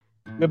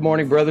Good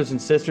morning, brothers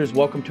and sisters.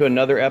 Welcome to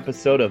another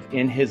episode of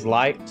In His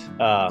Light,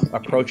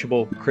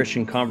 approachable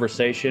Christian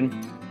conversation.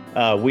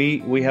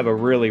 We have a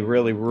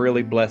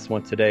really blessed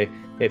one today.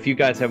 If you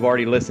guys have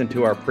already listened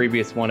to our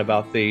previous one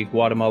about the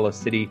Guatemala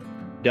City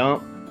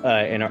dump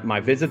and my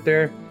visit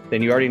there,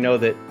 then you already know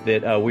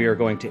that we are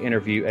going to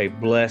interview a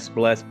blessed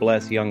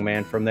young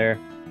man from there,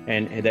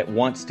 and that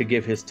wants to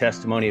give his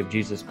testimony of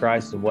Jesus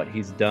Christ and what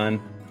He's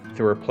done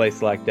through a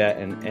place like that,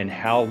 and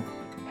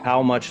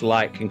how much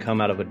light can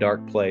come out of a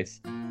dark place.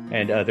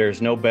 And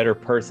there's no better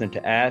person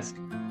to ask.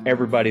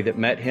 Everybody that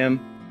met him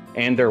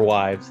and their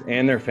wives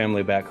and their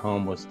family back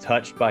home was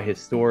touched by his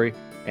story.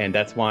 And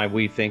that's why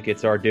we think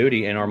it's our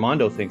duty, and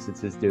Armando thinks it's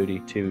his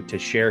duty to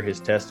share his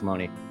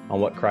testimony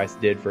on what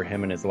Christ did for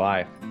him in his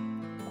life.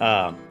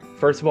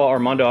 First of all,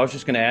 Armando, I was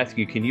just going to ask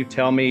you, can you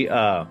tell me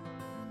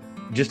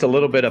just a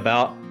little bit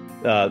about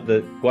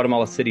the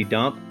Guatemala City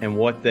dump and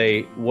what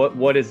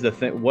is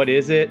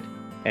it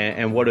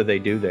and what do they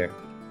do there?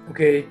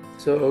 Okay,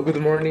 so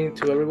good morning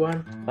to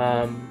everyone.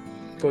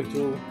 Going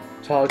to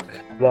talk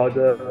about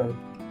the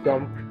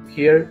dump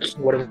here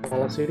in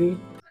Guatemala City.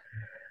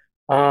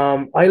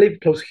 I live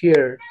close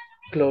to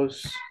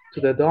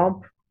the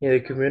dump in the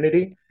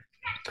community.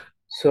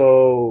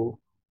 So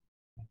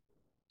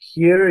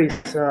here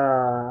is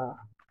a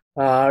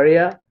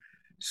area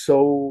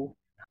so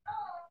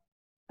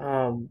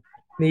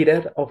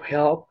needed of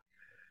help.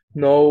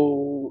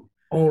 No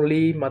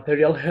only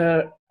material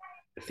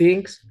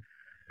things.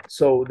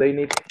 So they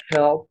need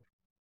help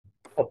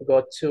of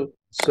God too.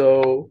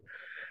 So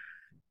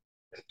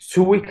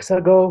 2 weeks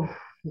ago,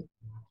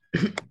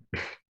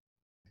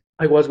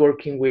 I was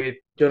working with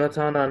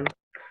Jonathan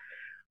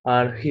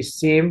and his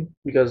team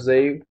because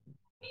they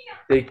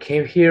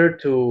came here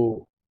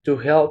to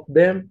help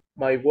them.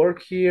 My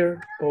work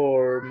here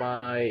or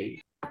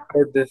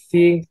the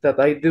thing that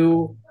I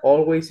do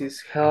always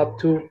is help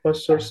to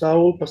Pastor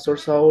Saul. Pastor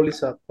Saul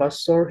is a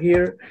pastor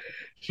here.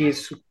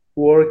 He's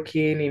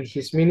working in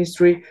his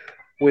ministry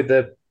with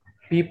the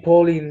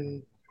people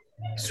in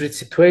street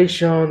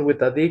situation,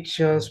 with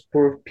addictions,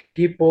 poor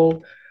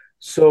people.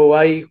 So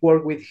I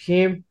work with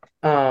him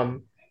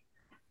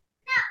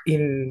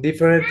in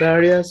different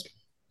areas.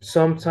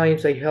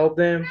 Sometimes I help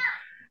them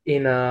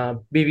in a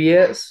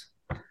BBS.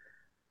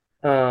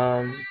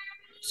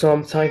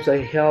 Sometimes I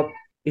help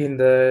in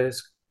the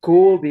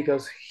school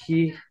because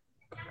he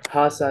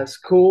has a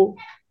school.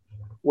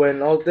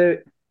 When all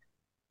the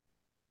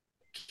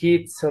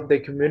kids of the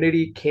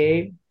community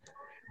came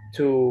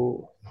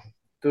to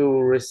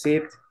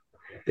receive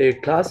their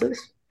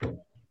classes,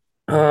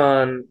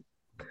 and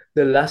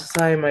the last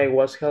time I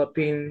was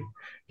helping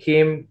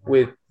him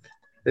with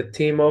the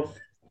team of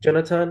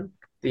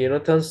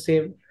Jonathan's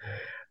team,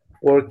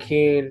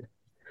 working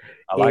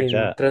I like in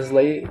that.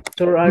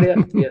 translator area.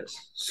 Yes.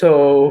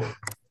 So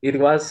it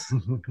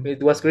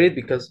was great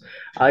because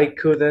I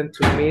couldn't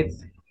meet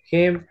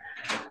him.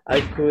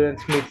 I couldn't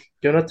meet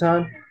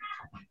Jonathan.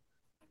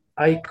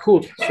 I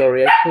could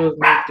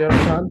meet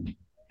Jonathan,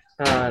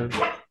 and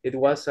it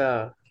was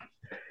a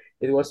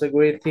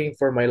great thing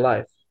for my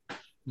life.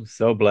 I'm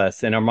so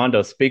blessed. And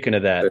Armando, speaking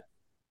of that,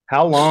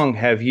 how long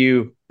have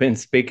you been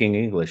speaking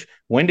English?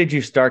 When did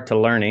you start to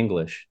learn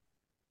English?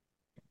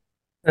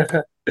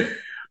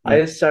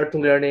 I started to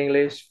learn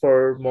English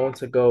 4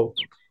 months ago.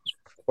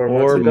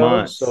 4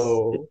 months.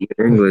 So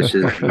Your English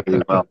is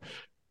really well.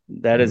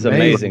 That is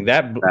amazing.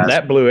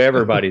 That blew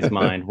everybody's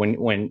mind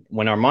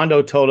when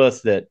Armando told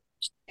us that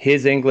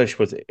his English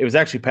was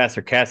actually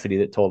Pastor Cassidy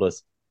that told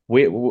us.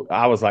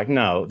 I was like,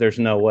 no, there's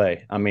no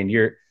way. I mean,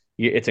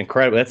 it's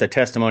incredible. That's a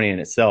testimony in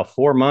itself.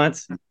 4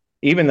 months,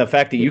 even the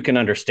fact that you can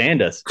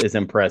understand us is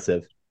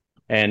impressive,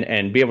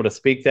 and be able to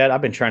speak that.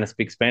 I've been trying to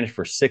speak Spanish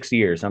for 6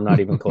 years. I'm not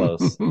even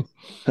close.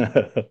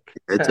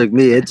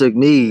 It took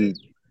me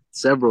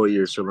several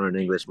years to learn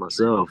English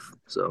myself.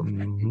 So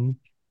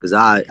because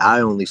I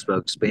only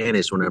spoke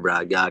Spanish whenever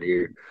I got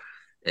here,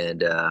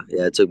 and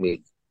it took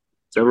me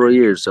several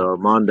years. So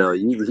Armando,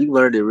 you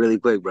learned it really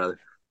quick, brother.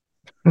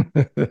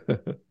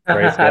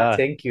 Praise God.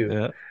 Thank you.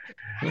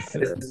 Yeah.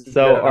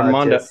 So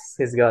Armando,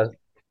 his God.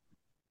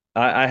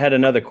 I had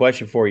another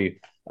question for you.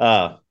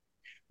 So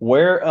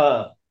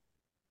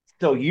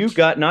you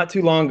got not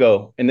too long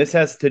ago, and this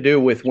has to do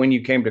with when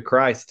you came to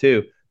Christ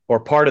too, or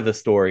part of the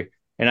story.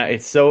 And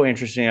it's so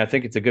interesting. I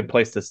think it's a good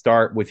place to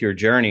start with your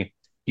journey.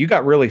 You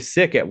got really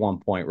sick at one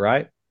point,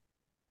 right?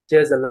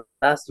 Just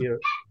last year.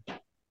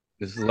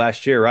 This is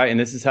last year, right? And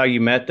this is how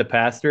you met the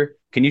pastor.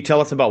 Can you tell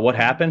us about what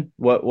happened?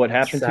 What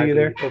happened to you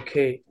there?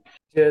 Okay.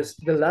 Just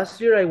the last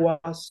year I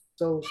was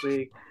so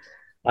sick.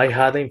 I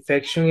had an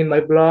infection in my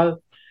blood,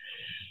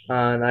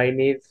 and I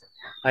needed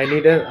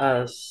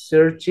a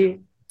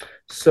surgery.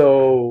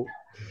 So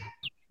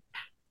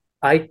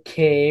I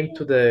came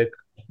to the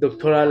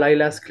Doctora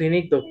Laila's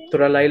clinic.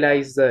 Doctora Laila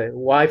is the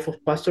wife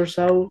of Pastor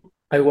Saul.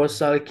 I was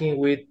talking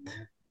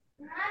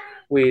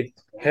with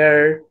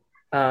her,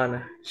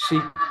 and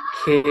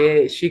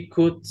she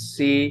could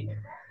see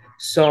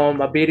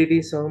some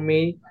abilities on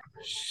me.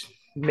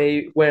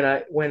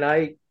 When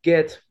I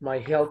get my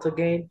health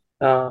again,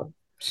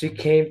 she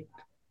came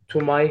to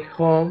my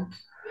home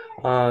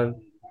and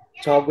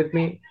talked with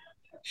me.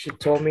 She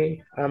told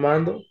me,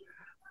 Armando,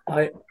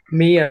 I,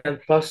 me and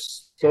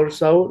Pastor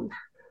Saul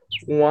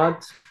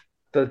want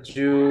that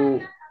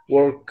you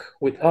work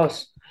with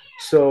us.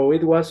 So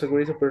it was a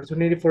great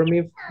opportunity for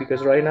me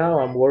because right now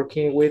I'm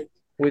working with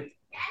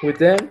with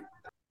them.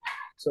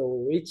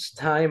 So each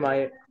time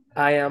I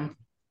am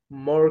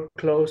more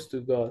close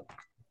to God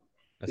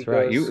That's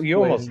right. because You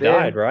when almost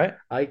died, them right?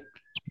 I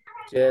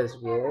yes,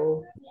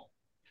 bro.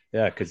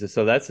 Yeah, because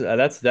so that's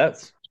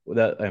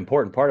the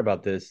important part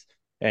about this,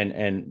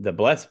 and the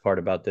blessed part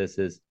about this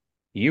is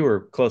you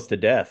were close to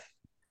death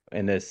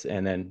in this,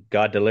 and then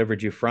God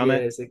delivered you from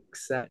it, Yes,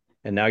 exactly.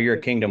 and now you're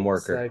a kingdom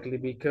worker. Exactly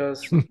because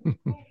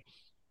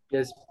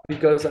yes,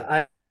 because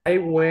I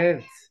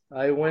went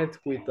I went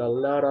with a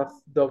lot of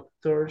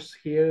doctors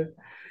here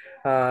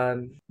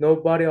and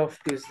nobody of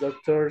these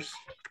doctors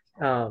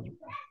um,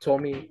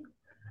 told me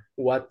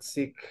what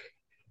sick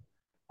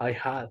I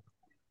had.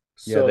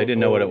 Yeah, they didn't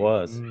know what it So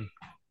was.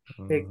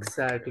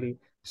 exactly.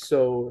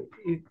 So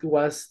it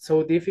was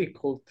so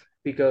difficult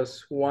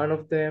because one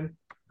of them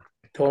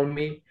told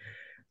me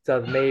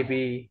that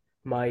maybe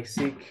my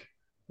sick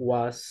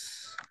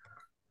was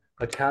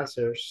a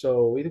cancer.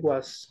 So it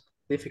was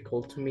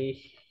difficult to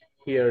me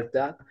hear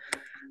that.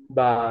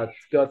 But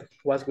God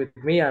was with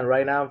me, and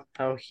right now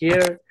I'm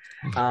here,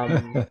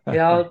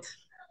 health,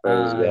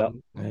 Praise Yeah, God.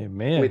 and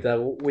Amen.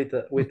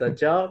 with a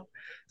job.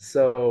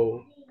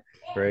 So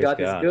praise God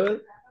is God.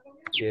 good.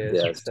 Yes,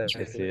 Yes. Yes,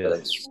 exactly. He is.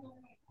 Yes.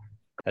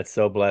 That's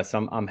so blessed.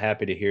 I'm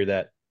happy to hear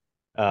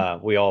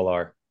that. We all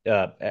are.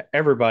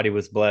 Everybody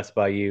was blessed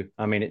by you.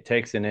 I mean, it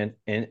takes an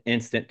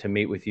instant to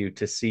meet with you,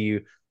 to see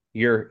you.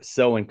 You're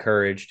so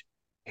encouraged.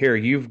 Here,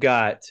 you've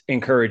got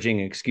encouraging,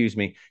 excuse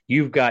me.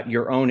 You've got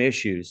your own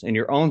issues and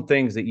your own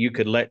things that you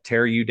could let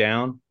tear you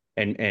down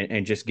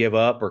and just give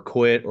up or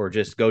quit or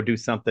just go do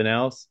something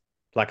else,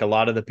 like a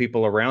lot of the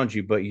people around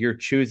you. But you're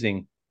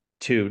choosing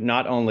to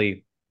not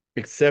only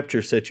accept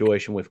your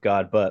situation with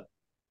God, but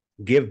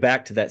give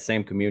back to that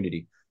same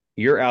community.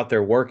 You're out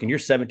there working. You're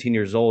 17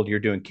 years old. You're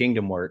doing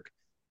kingdom work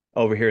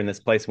over here in this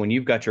place when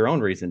you've got your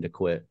own reason to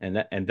quit,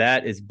 and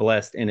that is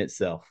blessed in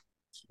itself.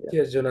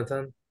 Yes,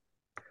 Jonathan.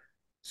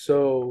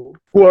 So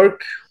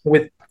work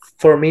with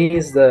for me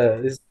is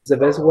the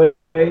best way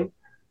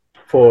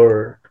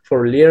for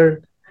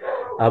learn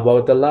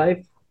about the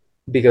life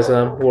because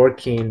I'm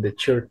working in the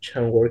church.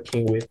 I'm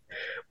working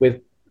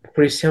with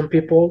Christian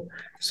people.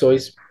 So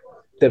it's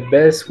the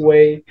best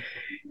way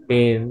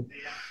in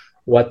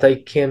what I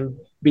can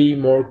be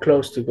more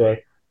close to God.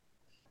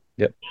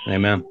 Yep.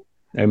 Amen.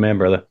 Amen,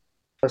 brother.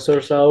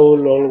 Pastor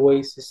Saul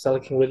always is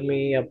talking with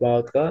me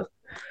about God,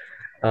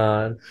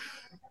 and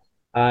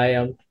I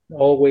am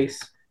always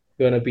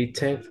gonna be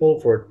thankful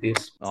for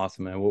this.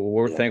 Awesome, man.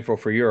 We're Yeah. thankful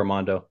for you,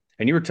 Armando.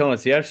 And you were telling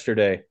us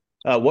yesterday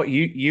what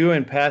you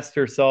and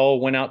Pastor Saul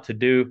went out to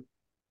do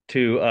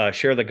to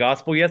share the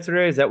gospel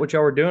yesterday. Is that what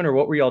y'all were doing, or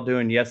what were y'all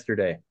doing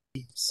yesterday?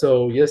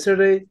 So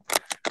yesterday,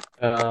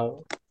 uh,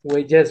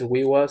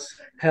 we was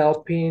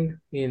helping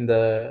in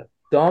the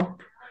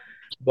dump,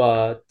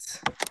 but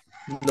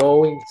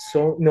knowing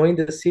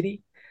the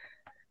city,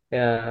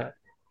 uh,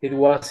 it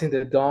was in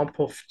the dump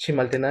of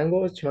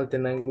Chimaltenango.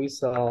 Chimaltenango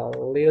is a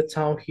little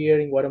town here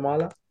in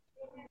Guatemala.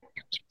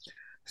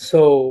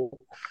 So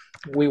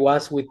we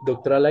was with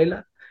Dr.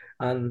 Laila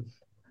and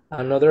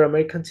another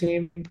American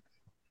team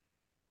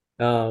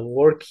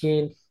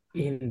working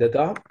in the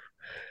dump,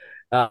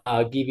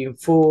 giving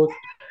food,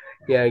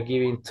 yeah,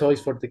 giving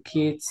toys for the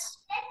kids,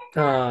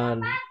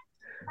 and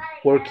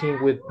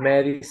working with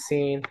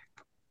medicine,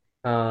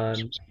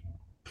 and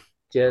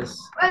just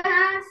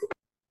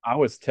I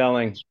was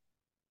telling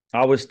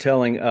I was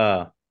telling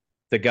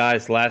the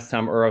guys last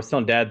time, or I was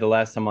telling Dad the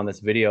last time on this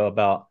video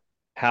about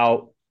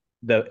how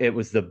it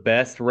was the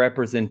best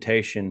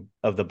representation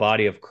of the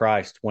body of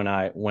Christ when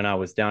I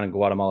was down in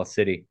Guatemala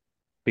City,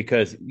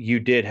 because you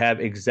did have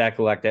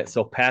exactly like that.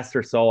 So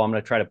Pastor Saul, I'm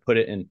going to try to put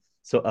it in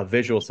so a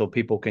visual so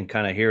people can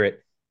kind of hear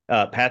it.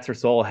 Pastor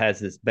Saul has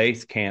this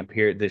base camp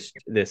here, this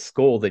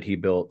school that he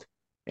built,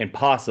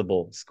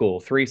 impossible school,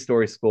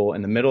 3-story school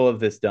in the middle of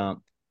this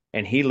dump,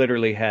 and he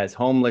literally has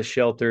homeless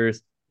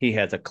shelters. He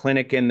has a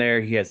clinic in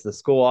there. He has the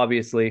school,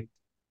 obviously.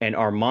 And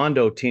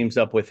Armando teams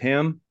up with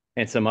him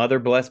and some other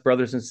blessed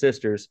brothers and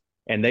sisters,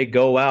 and they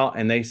go out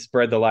and they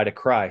spread the light of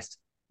Christ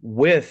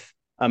with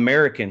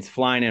Americans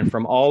flying in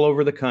from all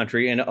over the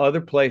country and other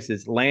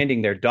places,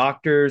 landing there,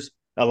 doctors,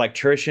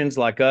 electricians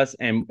like us,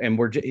 and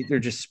they're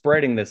just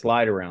spreading this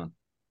light around.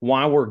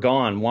 While we're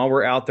gone, while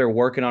we're out there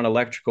working on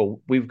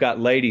electrical, we've got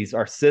ladies,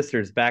 our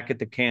sisters back at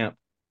the camp,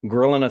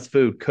 grilling us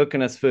food,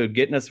 cooking us food,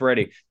 getting us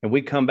ready. And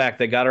we come back,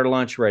 they got our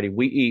lunch ready.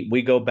 We eat,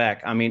 we go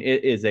back. I mean,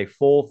 it is a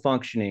full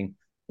functioning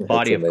That's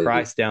body of amazing.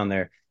 Christ down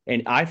there.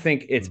 And I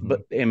think it's,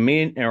 and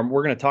me and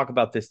we're going to talk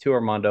about this too,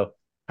 Armando,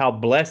 how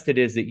blessed it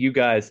is that you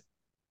guys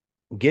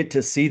get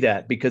to see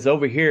that, because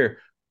over here,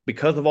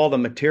 because of all the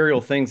material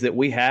things that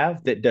we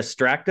have that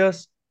distract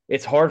us,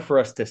 it's hard for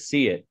us to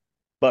see it.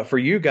 But for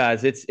you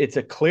guys, it's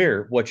a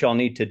clear what y'all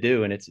need to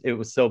do, and it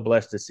was so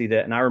blessed to see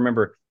that. And I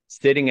remember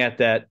sitting at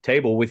that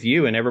table with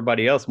you and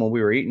everybody else when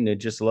we were eating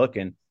and just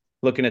looking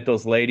at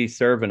those ladies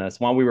serving us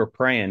while we were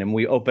praying, and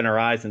we open our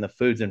eyes and the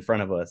food's in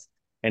front of us,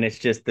 and it's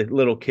just the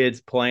little kids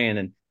playing,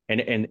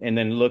 and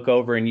then look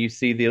over and you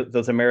see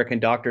those American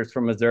doctors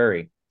from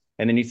Missouri,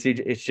 and then you see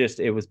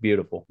it was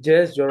beautiful.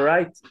 Yes, you're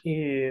right.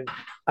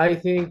 I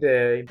think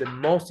the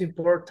most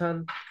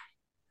important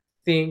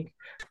thing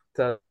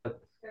that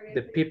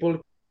the people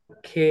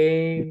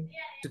came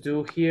to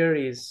do here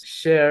is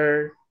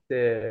share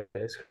the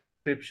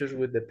scriptures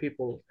with the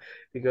people,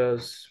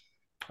 because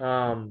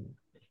um,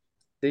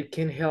 they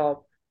can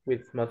help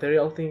with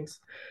material things,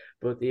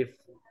 but if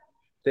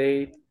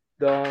they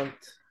don't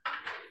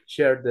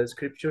share the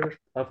scripture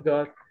of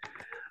God,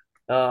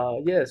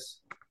 yes,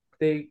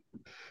 they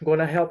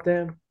gonna help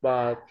them,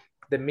 but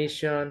the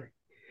mission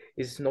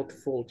is not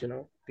full,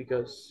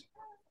 because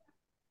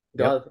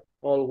God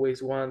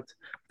always want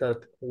that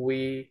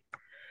we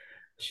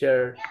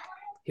share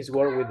His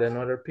word with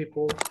another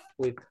people,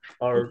 with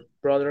our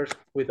brothers,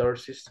 with our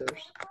sisters.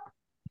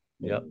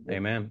 Yep.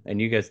 Amen. And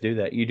you guys do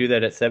that. You do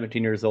that at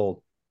 17 years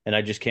old. And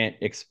I just can't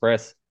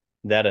express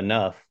that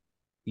enough.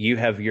 You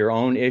have your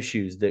own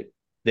issues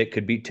that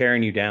could be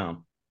tearing you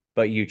down,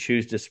 but you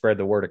choose to spread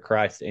the word of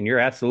Christ. And you're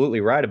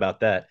absolutely right about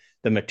that.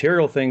 The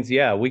material things,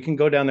 yeah, we can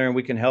go down there and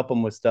we can help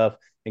them with stuff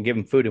and give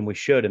them food, and we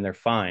should, and they're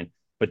fine.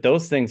 But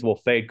those things will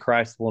fade.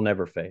 Christ will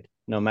never fade,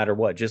 no matter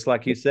what. Just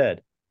like you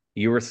said,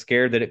 you were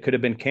scared that it could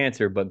have been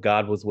cancer, but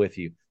God was with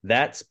you.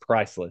 That's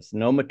priceless.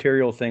 No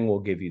material thing will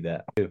give you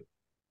that.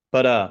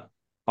 But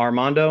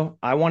Armando,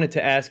 I wanted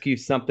to ask you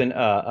something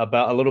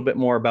about a little bit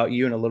more about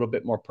you and a little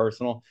bit more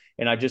personal.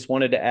 And I just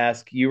wanted to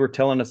ask, you were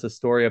telling us a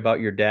story about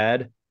your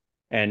dad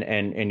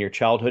and your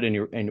childhood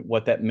and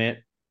what that meant,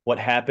 what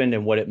happened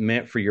and what it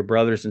meant for your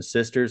brothers and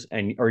sisters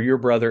or your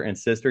brother and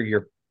sister,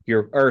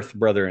 your earth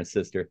brother and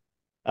sister,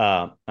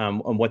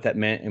 and what that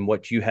meant and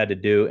what you had to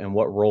do and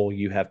what role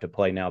you have to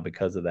play now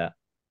because of that.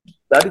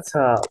 That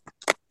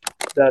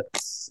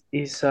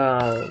is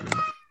a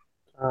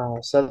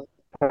sad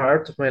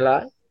part of my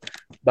life,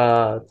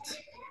 but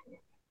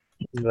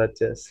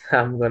yes,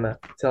 I'm gonna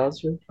tell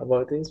you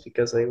about this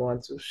because I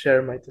want to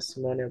share my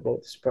testimony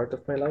about this part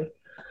of my life.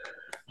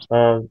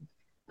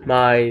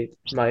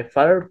 My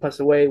father passed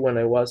away when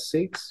I was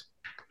 6,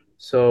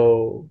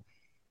 so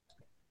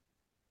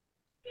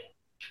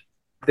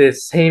the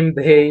same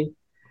day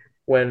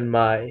when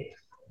my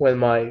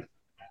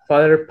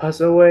father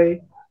passed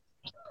away,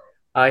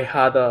 I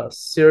had a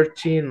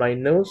surgery in my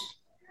nose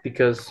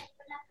because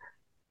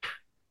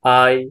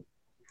I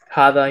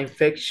had an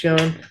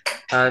infection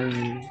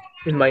and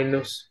in my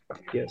nose.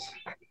 Yes,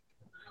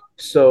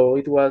 so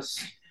it was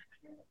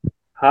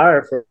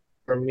hard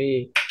for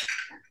me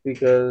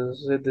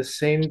because at the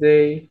same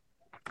day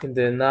in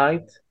the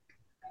night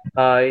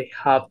I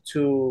have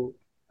to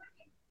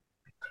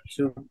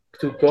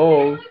to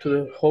go to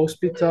the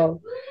hospital,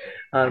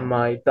 and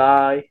my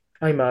dad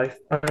and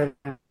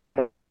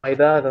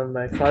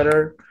my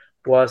father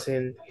was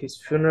in his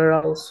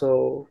funeral,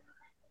 so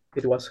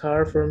it was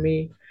hard for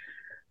me.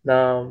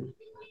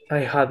 I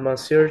had my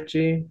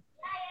surgery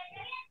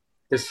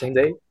the same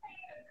day.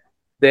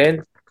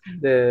 Then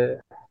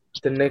the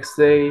the next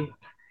day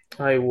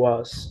I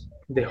was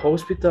in the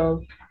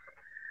hospital,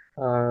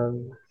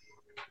 and,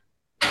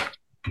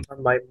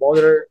 and my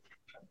mother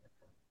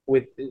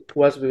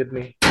was with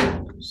me.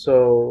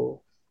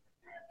 So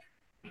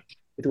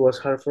it was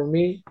hard for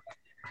me.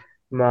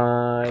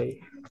 My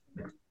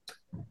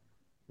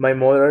my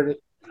mother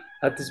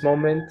at this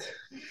moment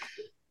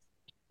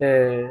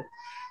uh,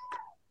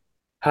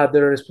 had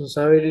the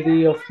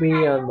responsibility of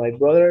me and my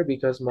brother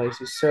because my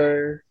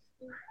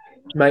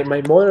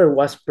mother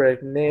was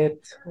pregnant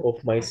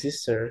of my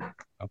sister.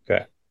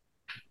 Okay.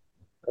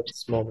 At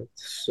this moment.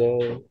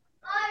 So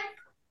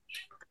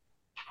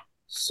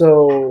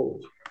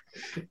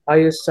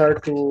I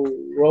start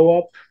to grow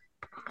up.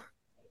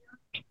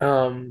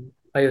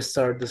 I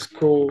start the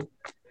school.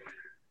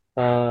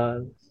 Uh,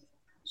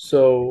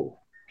 so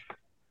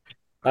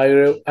I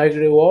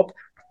grew up.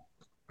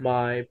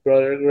 My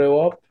brother grew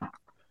up.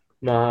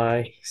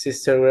 My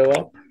sister grew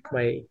up.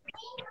 My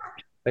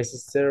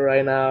sister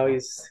right now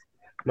is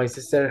my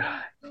sister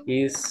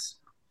is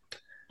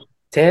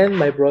 10.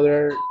 My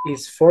brother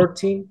is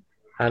 14,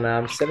 and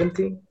I'm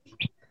 17.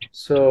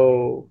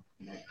 So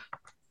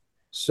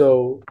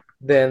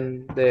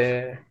then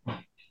the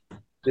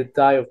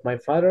die of my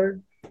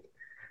father,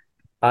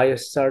 I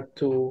start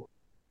to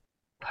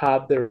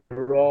have the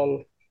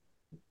role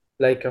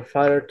like a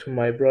father to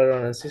my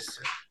brother and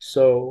sister.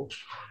 So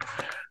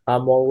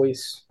I'm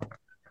always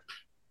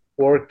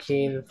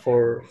working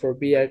for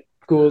be a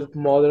good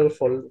model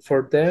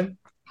for them,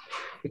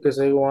 because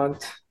I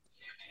want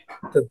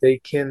that they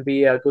can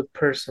be a good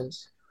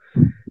persons.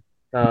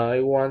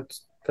 I want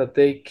that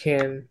they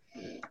can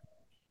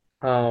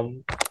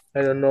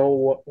I don't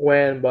know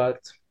when, but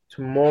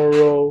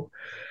tomorrow,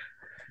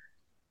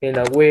 in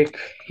a week,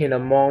 in a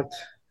month,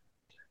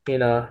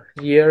 in a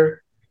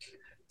year,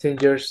 10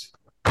 years,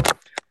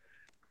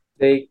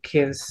 they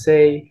can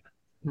say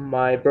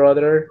my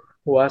brother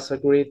was a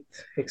great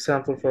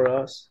example for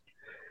us.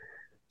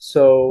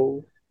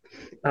 So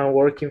I'm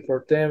working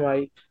for them.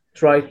 I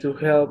try to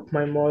help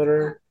my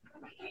mother.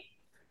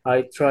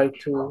 I try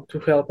to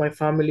help my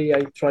family.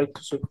 I try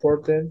to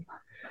support them.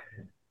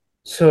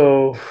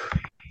 So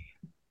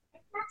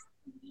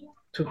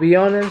to be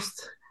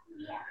honest,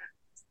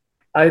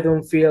 I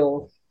don't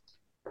feel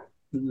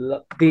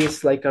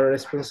this like a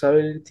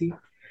responsibility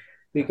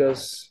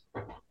because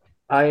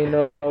I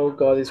know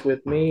God is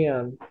with me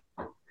and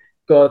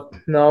God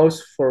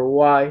knows for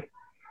why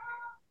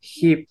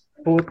He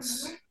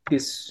puts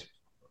this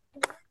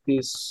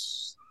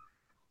this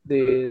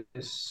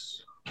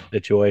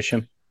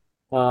Situation.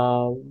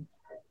 um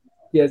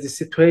yes, this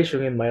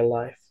situation in my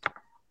life.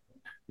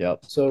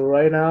 Yep. So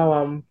right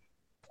now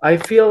I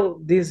feel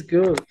this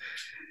good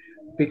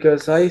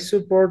because I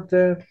support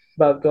them,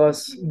 but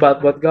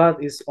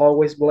God is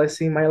always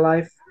blessing my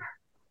life.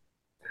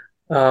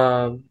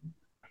 Um,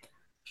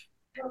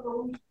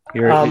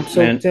 I'm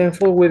so Man.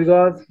 thankful with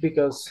God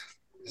because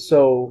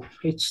so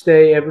each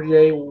day, every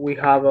day, we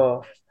have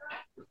a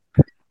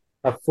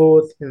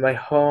food in my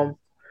home.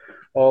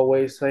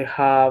 Always, uh,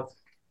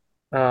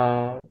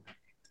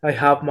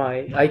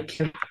 I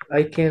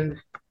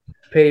can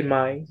pay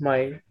my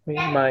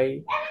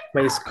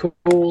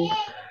school.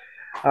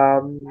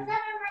 Um,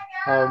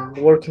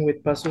 working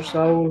with Pastor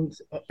Saul,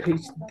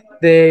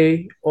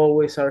 they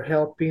always are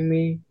helping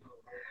me,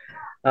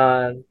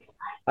 and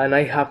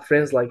I have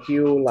friends like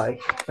you,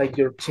 like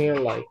your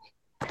team, like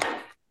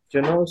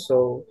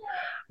so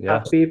I Yeah.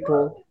 have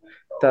people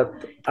that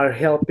are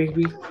helping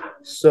me.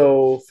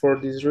 So for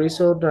this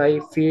reason, I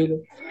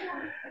feel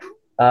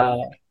uh,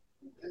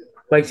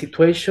 my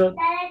situation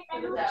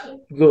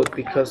good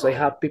because I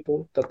have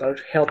people that are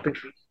helping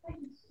me.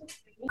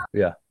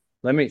 Yeah.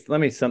 Let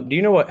me some. Do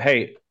you know what?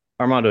 Hey,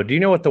 Armando, do you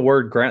know what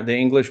the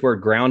English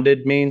word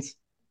grounded means?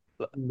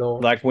 No,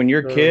 Like when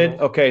your kid,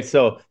 no. okay,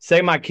 so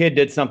say my kid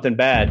did something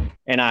bad,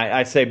 and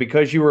I say,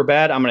 because you were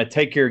bad, I'm going to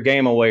take your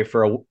game away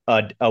for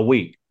a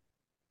week.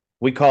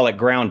 We call it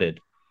grounded.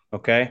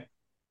 Okay.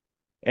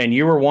 And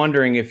you were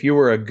wondering if you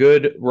were a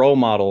good role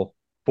model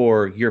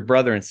for your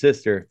brother and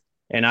sister.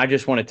 And I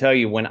just want to tell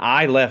you, when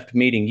I left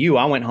meeting you,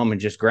 I went home and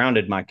just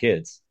grounded my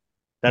kids.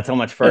 That's how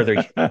much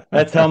further,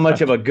 that's how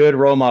much of a good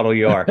role model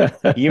you are.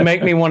 You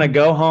make me want to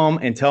go home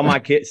and tell my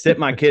kids, sit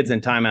my kids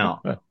in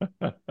timeout.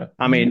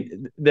 I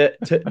mean,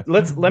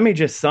 let me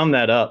just sum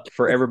that up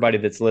for everybody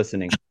that's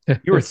listening.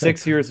 You were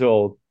 6 years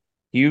old.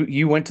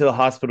 You went to the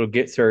hospital to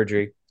get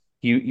surgery.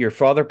 Your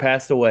father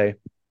passed away.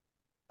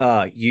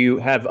 You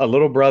have a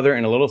little brother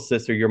and a little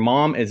sister. Your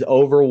mom is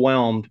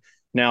overwhelmed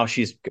now.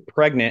 She's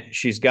pregnant.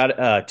 She's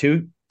got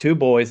two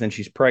boys, and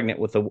she's pregnant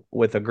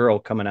with a girl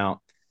coming out.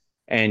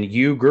 And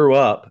you grew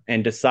up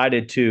and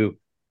decided to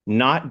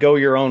not go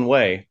your own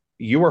way.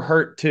 You were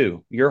hurt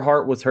too. Your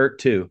heart was hurt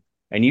too,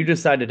 and you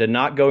decided to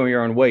not go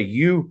your own way.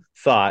 You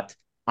thought,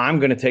 I'm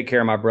going to take care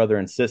of my brother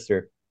and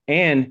sister,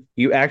 and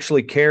you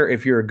actually care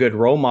if you're a good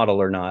role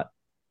model or not,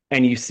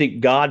 and you seek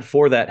God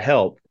for that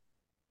help.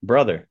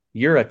 Brother,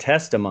 you're a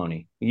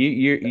testimony.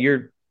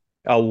 You're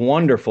a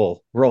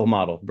wonderful role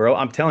model, bro.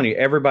 I'm telling you,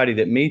 everybody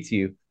that meets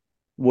you,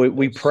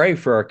 we pray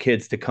for our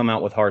kids to come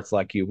out with hearts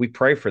like you. We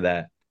pray for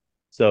that.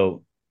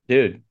 So,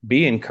 dude,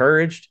 be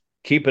encouraged.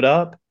 Keep it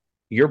up.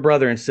 Your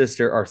brother and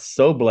sister are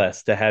so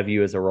blessed to have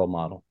you as a role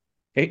model,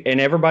 and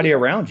everybody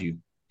around you,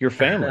 your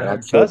family, And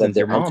your cousins,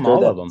 your mom,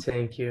 all of them.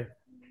 Thank you.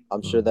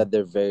 I'm sure that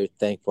they're very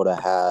thankful to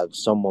have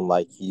someone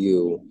like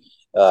you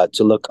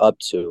to look up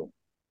to.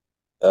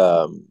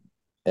 Um,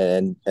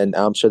 and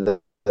I'm sure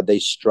that they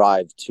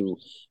strive to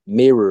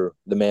mirror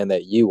the man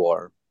that you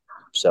are.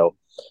 So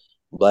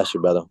bless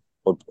you, brother.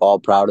 We're all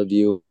proud of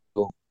you.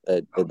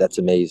 That's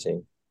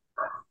amazing.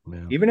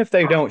 Yeah. Even if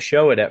they don't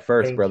show it at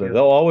first, Thank brother, you.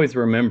 they'll always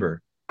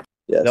remember.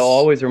 Yes. They'll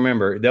always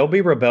remember. They'll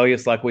be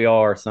rebellious like we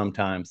all are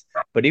sometimes,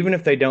 but even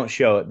if they don't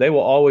show it, they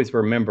will always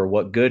remember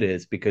what good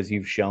is because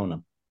you've shown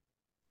them.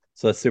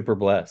 So that's super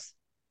blessed.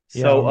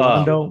 Yeah, So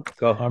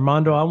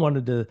Armando, I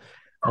wanted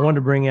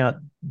to bring out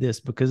this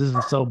because this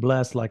is so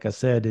blessed. Like I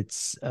said,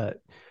 it's I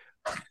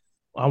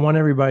want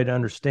everybody to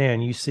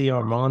understand. You see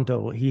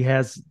Armando,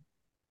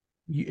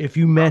 if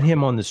you met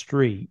him on the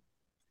street,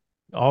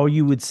 all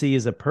you would see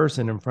is a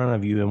person in front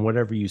of you and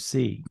whatever you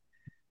see.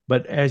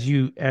 But as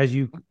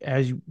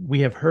we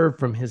have heard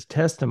from his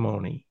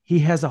testimony, he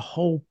has a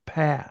whole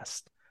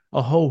past,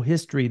 a whole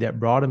history that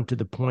brought him to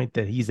the point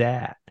that he's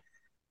at.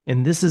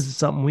 And this is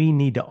something we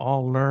need to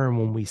all learn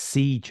when we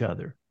see each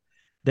other,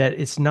 that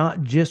it's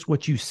not just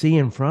what you see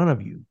in front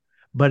of you,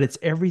 but it's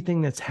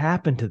everything that's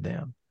happened to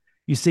them.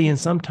 You see, and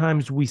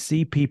sometimes we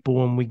see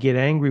people and we get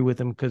angry with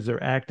them because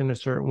they're acting a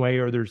certain way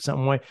or there's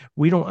some way.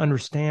 We don't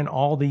understand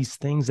all these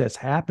things that's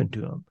happened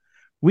to them.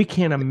 We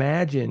can't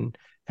imagine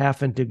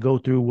having to go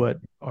through what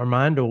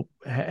Armando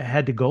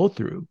had to go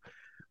through.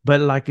 But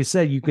like I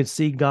said, you could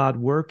see God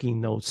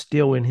working, though,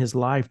 still in his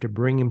life to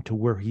bring him to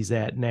where he's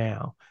at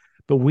now.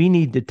 But we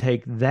need to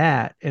take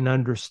that and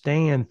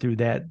understand through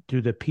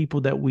the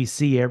people that we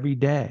see every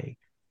day,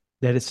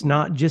 that it's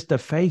not just a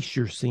face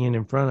you're seeing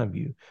in front of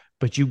you,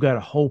 but you've got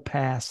a whole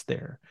past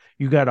there.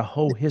 You got a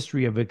whole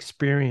history of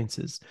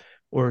experiences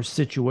or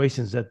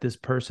situations that this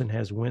person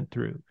has went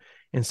through.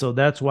 And so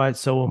that's why it's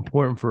so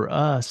important for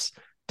us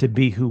to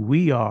be who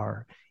we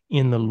are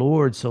in the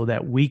Lord, so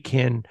that we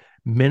can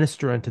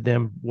minister unto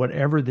them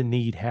whatever the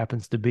need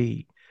happens to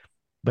be.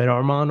 But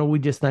Armando, we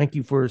just thank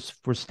you for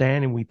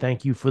standing. We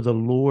thank you for the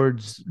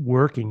Lord's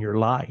work in your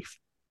life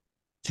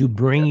to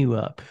bring you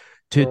up,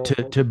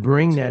 to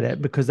bring that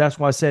up, because that's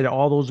why I said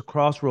all those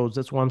crossroads.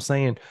 That's why I'm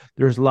saying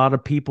there's a lot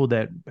of people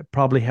that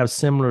probably have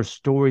similar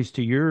stories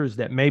to yours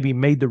that maybe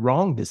made the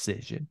wrong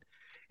decision,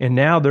 and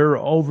now they're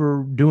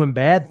over doing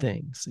bad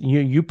things.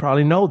 You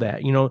probably know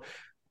that,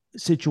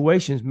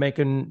 situations,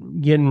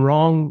 getting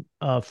wrong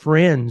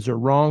friends or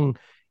wrong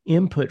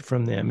input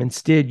from them.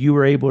 Instead, you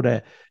were able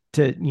to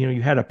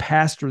you had a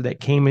pastor that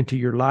came into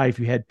your life.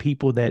 You had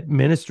people that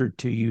ministered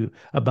to you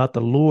about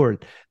the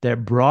Lord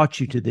that brought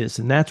you to this.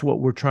 And that's what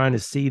we're trying to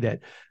see,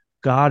 that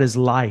God is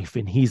life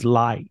and he's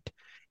light.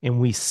 And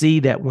we see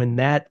that when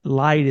that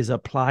light is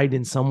applied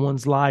in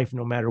someone's life,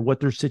 no matter what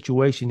their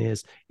situation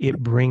is, it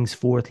brings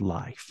forth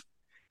life.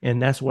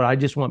 And that's what I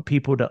just want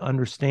people to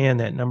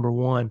understand, that number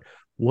one,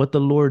 what the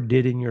Lord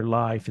did in your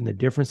life and the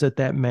difference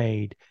that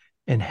made,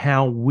 and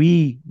how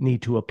we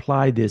need to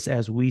apply this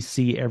as we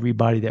see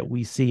everybody that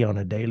we see on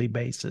a daily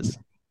basis,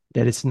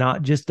 that it's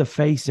not just a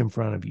face in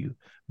front of you,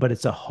 but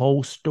it's a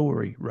whole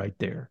story right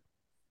there.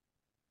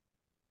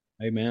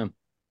 Amen.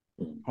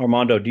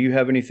 Armando, do you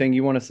have anything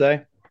you want to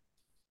say?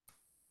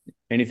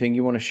 Anything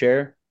you want to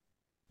share?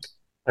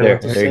 There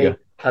you go.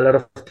 A lot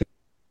of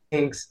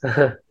things.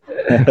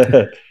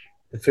 The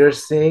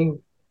first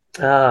thing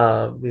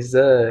is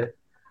the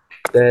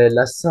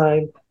last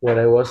time when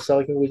I was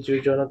talking with you,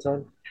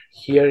 Jonathan,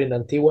 here in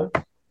Antigua.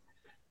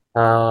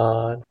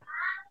 The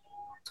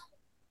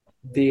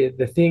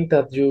thing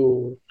that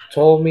you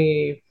told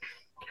me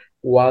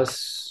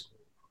was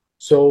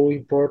so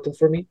important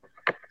for me,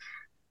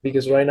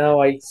 because right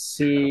now I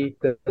see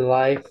the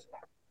life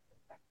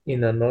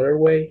in another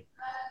way,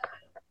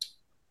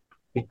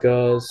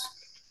 because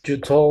you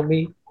told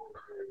me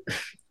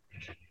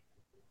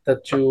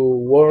that you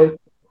work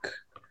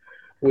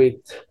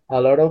with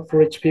a lot of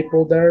rich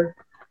people there,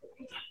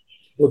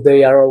 but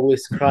they are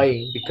always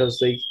crying because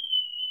they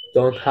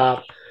don't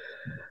have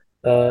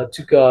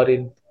to God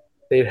in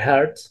their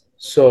hearts.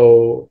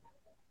 So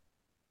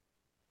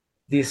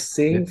this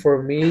thing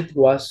for me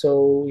was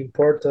so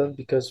important,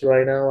 because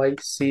right now I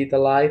see the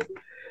life.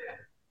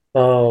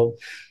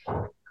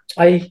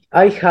 I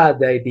had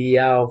the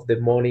idea of the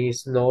money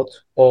is not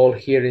all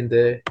here in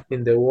the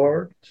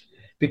world,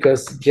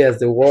 because yes,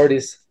 the world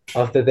is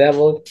of the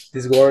devil.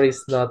 This world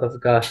is not of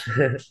God.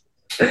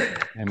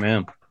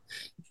 Amen.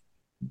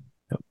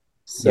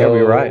 So, yeah,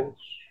 you're right.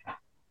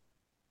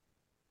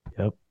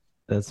 Yep,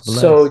 that's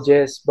blessed. So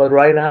yes, but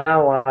right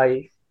now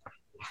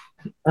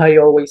I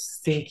always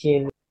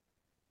thinking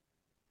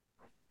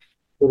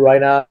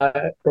right now,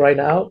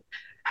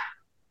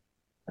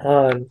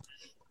 and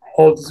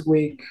all this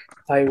week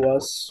I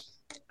was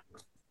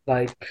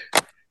like,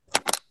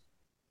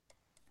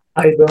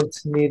 I don't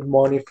need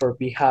money for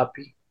be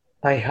happy.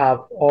 I have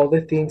all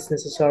the things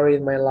necessary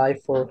in my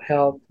life for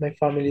help my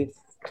family,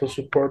 to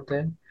support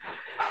them,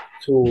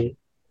 to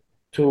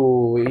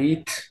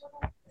eat,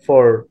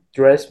 for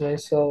dress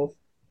myself,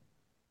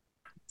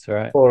 That's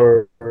right.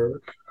 for,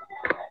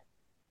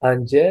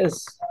 and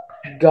yes,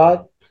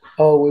 God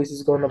always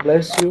is gonna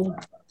bless you,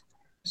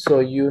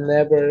 so you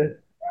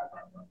never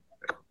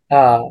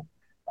uh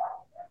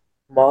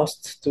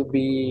must to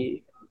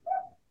be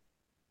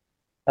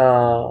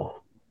uh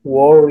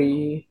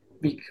worry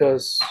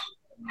because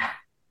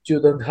you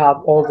don't have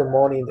all the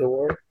money in the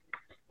world.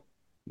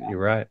 You're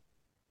right.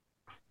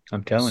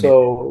 I'm telling you.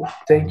 So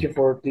thank you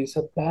for this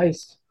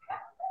advice.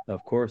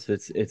 Of course,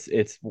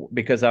 it's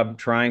because I'm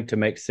trying to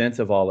make sense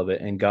of all of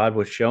it, and God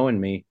was showing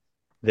me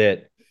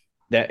that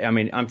I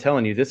mean, I'm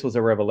telling you, this was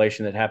a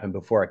revelation that happened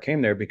before I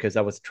came there, because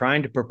I was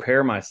trying to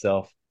prepare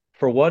myself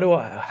for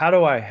how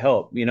do I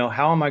help?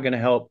 How am I going to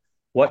help?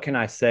 What can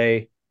I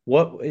say?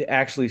 What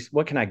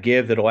can I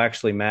give that'll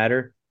actually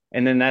matter?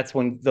 And then that's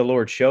when the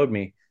Lord showed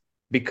me,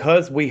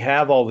 because we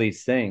have all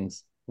these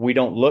things, we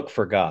don't look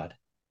for God,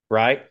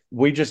 right?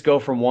 We just go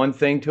from one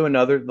thing to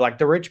another, like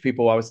the rich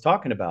people I was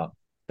talking about.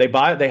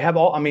 They have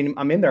all, I mean,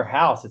 I'm in their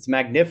house. It's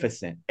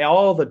magnificent.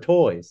 All the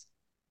toys.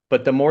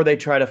 But the more they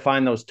try to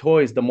find those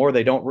toys, the more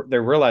they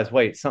realize,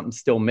 wait, something's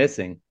still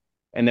missing.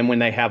 And then when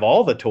they have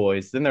all the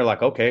toys, then they're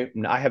like, okay,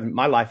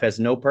 my life has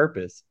no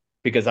purpose,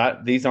 because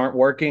these aren't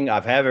working.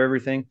 I've have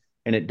everything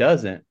and it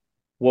doesn't.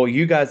 Well,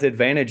 your guys'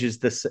 advantage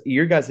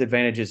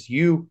is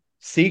you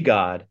see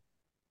God,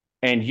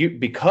 and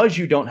because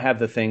you don't have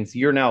the things,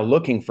 you're now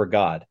looking for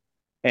God.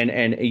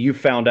 And you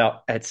found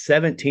out at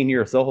 17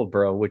 years old,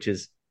 bro, which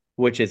is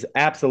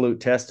absolute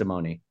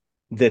testimony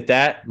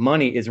that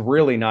money is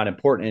really not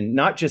important. And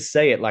not just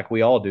say it like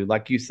we all do.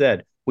 Like you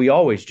said, we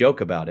always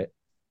joke about it,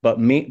 but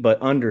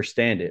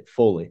understand it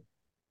fully.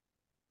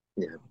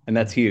 Yeah. And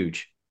that's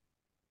huge.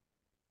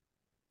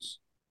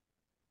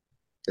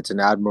 It's an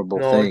admirable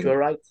No, thing. you're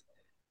right.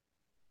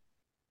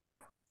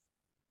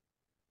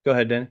 Go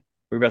ahead, Danny.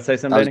 Were you about to say I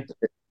something, was, Danny?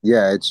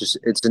 yeah,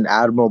 it's an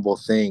admirable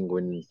thing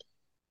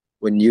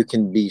when you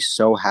can be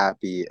so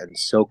happy and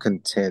so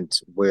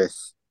content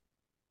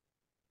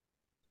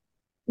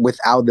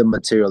without the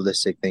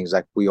materialistic things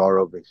like we are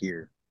over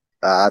here.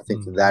 I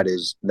think Mhm.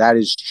 that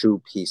is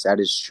true peace. That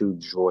is true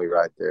joy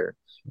right there.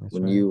 That's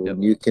When right. Yep.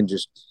 you can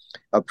just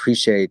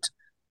appreciate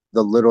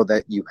the little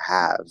that you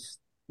have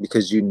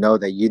because you know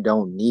that you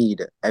don't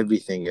need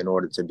everything in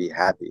order to be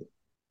happy.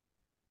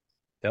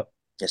 Yep.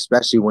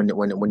 Especially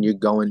when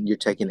you're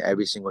taking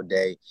every single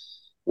day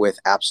with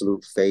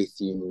absolute faith.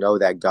 You know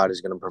that God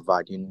is going to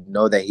provide. You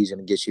know that He's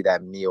going to get you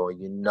that meal.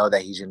 You know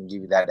that He's going to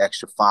give you that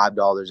extra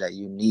 $5 that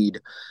you need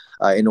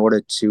in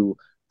order to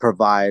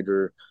provide,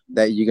 or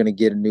that you're going to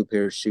get a new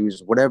pair of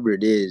shoes. Whatever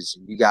it is,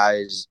 you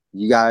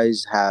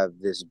guys have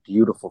this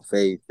beautiful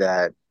faith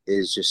that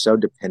is just so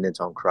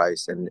dependent on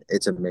Christ, and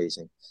it's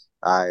amazing.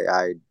 I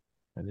I,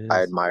 It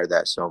I is. admire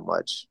that so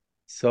much.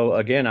 So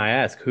again, I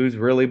ask, who's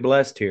really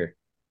blessed here?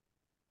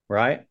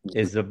 Right?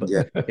 Yeah, Is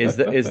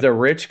the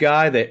rich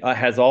guy that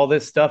has all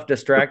this stuff the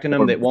distracting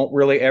them poor that won't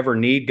really ever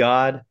need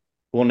God,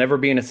 will never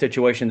be in a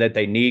situation that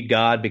they need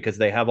God because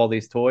they have all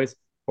these toys,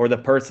 or the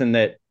person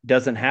that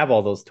doesn't have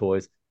all those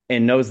toys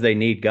and knows they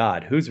need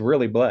God? Who's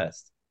really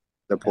blessed?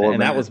 the poor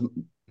And that man, was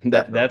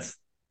definitely.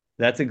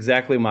 that's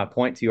exactly my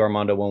point to you,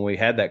 Armando, when we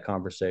had that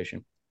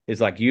conversation. Is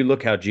like, you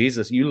look how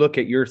Jesus, you look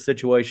at your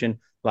situation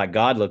like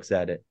God looks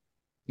at it.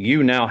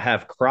 You now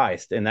have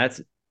Christ, and that's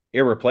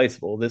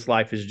irreplaceable. This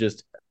life is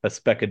just a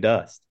speck of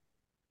dust.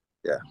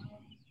 Yeah,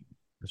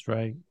 That's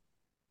right.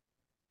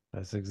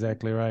 That's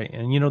exactly right.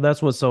 And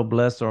that's what's so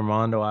blessed,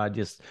 Armando. I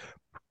just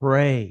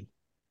pray.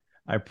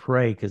 I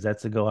pray because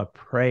that's a go. I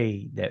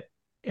pray that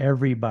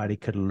everybody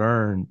could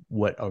learn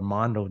what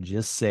Armando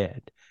just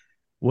said.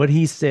 What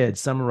he said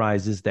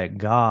summarizes that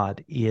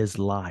God is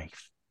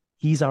life.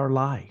 He's our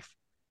life.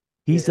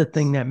 He's the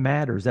thing Yes. that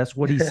matters. That's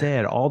what he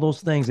said, all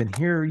those things. And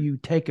here you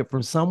take it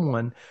from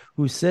someone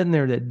who's sitting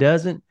there that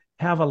doesn't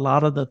have a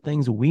lot of the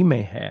things we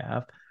may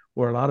have,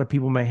 or a lot of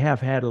people may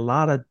have had a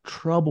lot of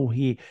trouble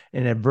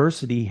and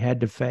adversity he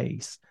had to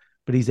face.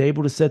 But he's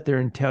able to sit there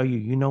and tell you,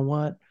 you know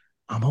what?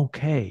 I'm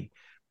okay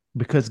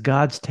because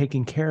God's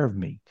taking care of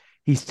me.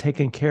 He's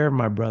taking care of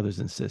my brothers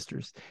and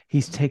sisters.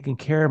 He's taking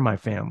care of my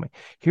family.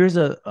 Here's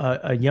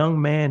a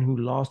young man who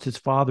lost his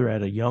father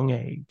at a young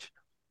age,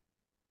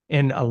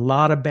 and a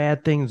lot of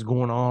bad things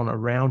going on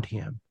around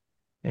him.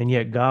 And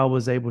yet God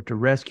was able to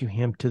rescue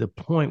him to the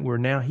point where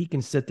now he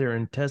can sit there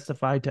and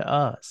testify to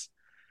us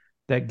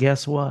that,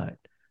 guess what?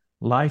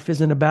 Life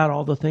isn't about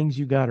all the things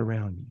you got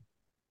around you.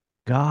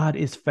 God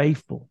is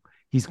faithful.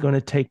 He's going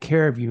to take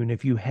care of you. And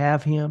if you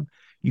have him,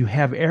 you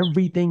have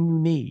everything you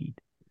need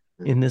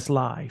in this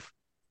life.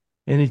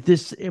 And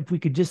if we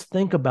could just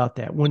think about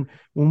that, when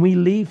we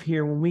leave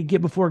here, when we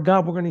get before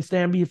God, we're going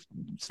to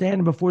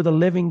standing before the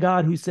living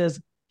God who says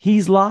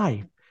he's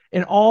life.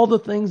 And all the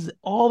things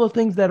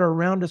that are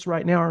around us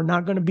right now are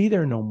not going to be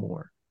there no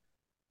more.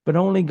 But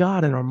only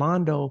God, and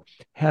Armando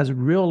has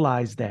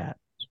realized that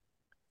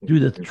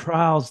through the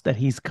trials that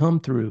he's come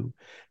through,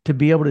 to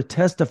be able to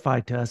testify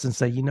to us and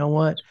say, you know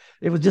what?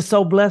 It was just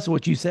so blessed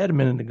what you said a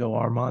minute ago,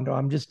 Armando.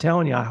 I'm just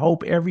telling you, I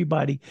hope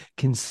everybody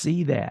can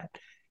see that.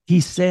 He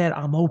said,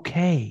 I'm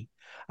okay.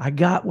 I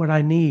got what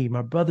I need.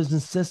 My brothers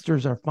and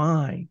sisters are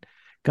fine.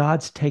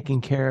 God's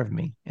taking care of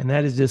me. And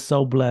that is just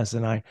so blessed.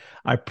 And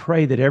I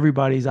pray that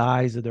everybody's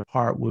eyes of their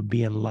heart would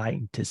be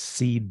enlightened to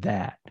see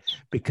that,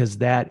 because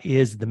that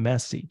is the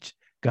message.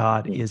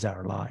 God is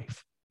our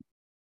life.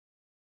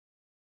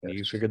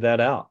 You figured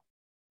that out.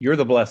 You're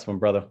the blessed one,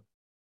 brother.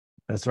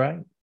 That's right.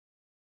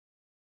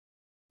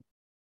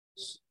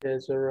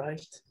 Yes, all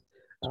right.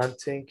 And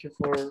thank you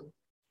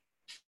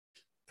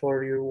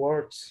for your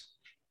words.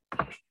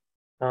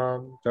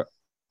 Sure.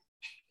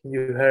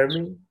 You hear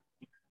me?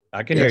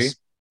 I can hear you. yes,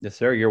 Yes,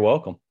 sir. You're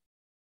welcome.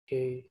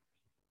 Okay,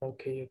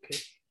 okay.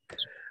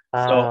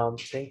 So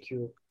Thank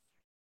you.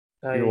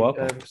 you're I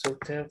welcome. am so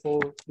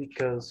thankful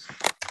because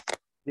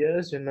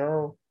yes,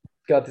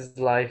 God is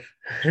life.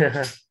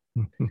 Yes,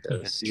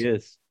 yes. he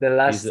is. The He's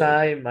last a,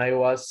 time I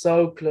was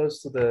so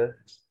close to the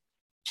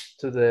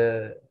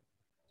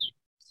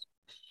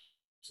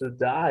to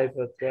die,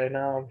 but right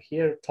now I'm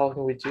here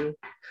talking with you,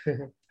 yeah,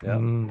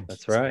 Mm.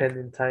 that's right.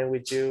 spending time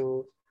with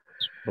you,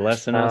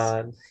 Blessing us.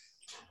 and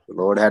The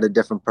Lord had a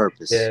different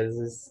purpose.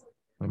 yes,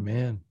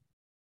 Amen.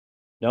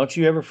 Don't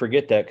you ever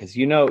forget that, because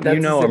that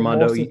is the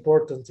Armando. most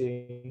important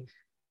thing.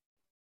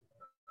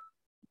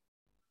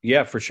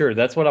 Yeah, for sure.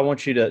 That's what I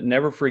want you to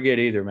never forget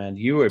either, man.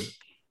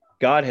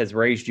 God has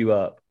raised you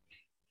up.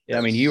 I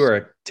mean, you Yes.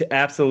 are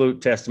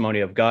absolute testimony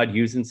of God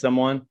using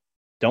someone.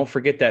 Don't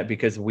forget that,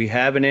 because we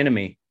have an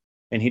enemy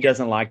and he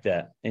doesn't like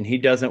that. And he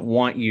doesn't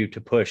want you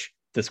to push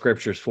the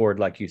scriptures forward,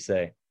 like you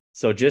say.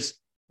 So just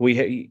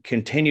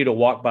continue to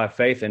walk by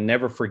faith and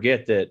never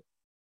forget that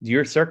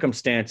your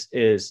circumstance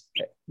is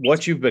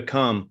what you've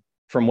become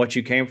from what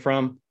you came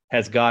from,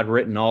 has God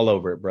written all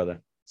over it,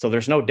 brother. So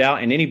there's no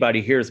doubt in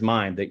anybody here's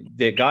mind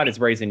that God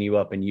is raising you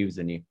up and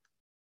using you.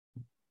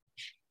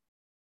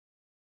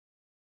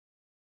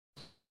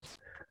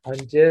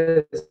 And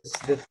yes,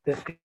 the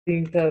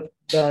thing that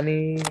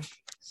Danny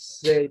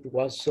said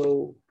was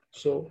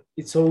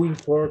it's so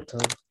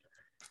important,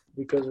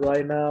 because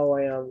right now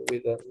I am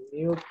with a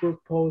new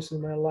purpose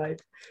in my life.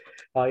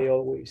 I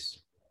always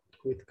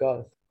with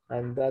God,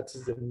 and that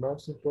is the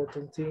most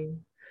important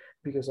thing,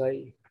 because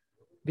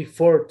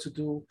before to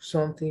do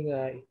something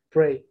I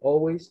pray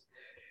always,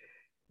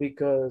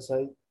 because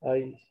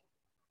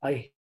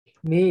I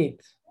need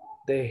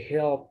the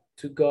help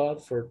to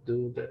God for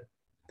do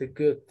the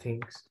good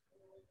things.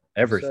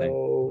 Everything.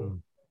 So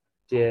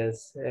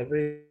yes,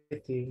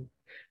 everything,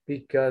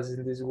 because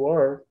in this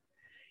world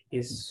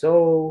is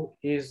so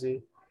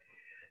easy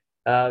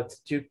that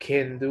you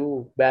can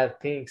do bad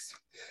things,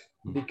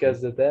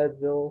 because the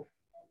devil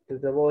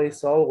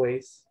is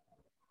always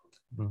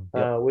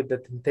with the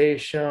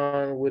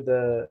temptation,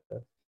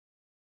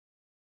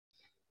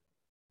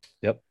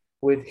 Yep.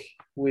 with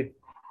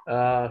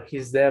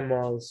his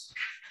demons,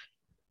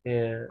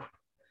 and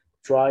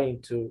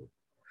trying to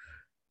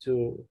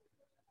to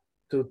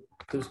to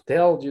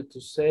tell you, to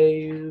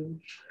say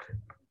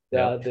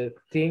that the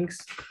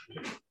things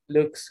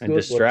looks And good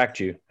distract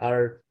but you.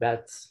 are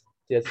bad.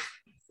 Yes,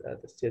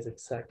 yes,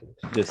 exactly.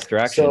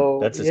 Distraction. So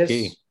That's his yes,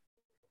 key.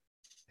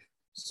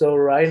 so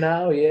right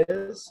now,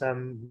 yes,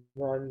 I'm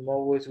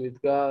always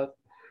with God,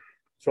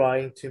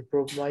 trying to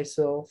improve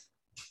myself.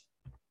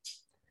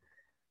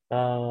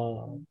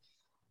 And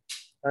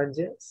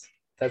yes,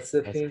 that's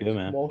the That's thing good,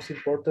 man. most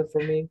important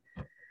for me.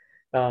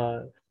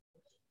 Uh,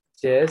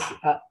 yes,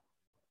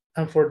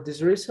 and for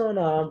this reason,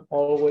 I'm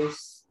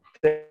always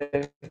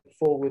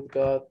thankful with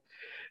God,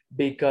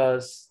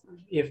 because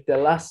if the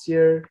last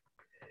year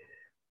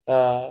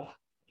uh,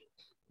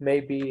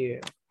 maybe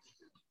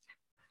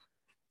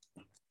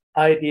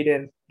I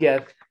didn't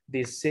get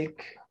this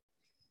sick,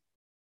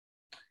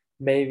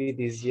 maybe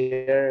this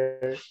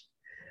year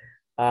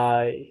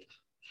I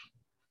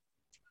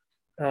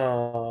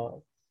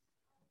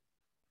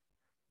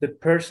the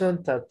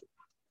person that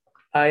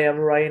I am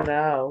right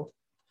now,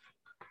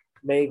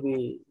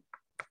 maybe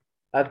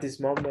at this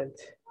moment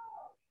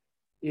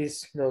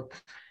is not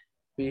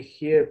be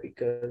here,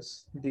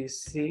 because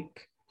this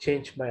sick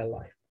changed my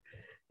life,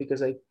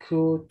 because I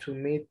could to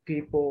meet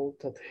people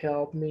that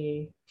help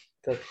me,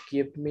 that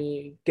gave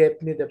me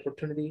the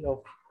opportunity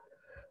of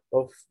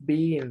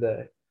being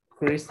the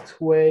Christ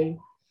way.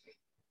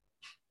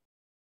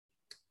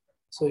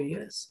 So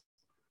yes,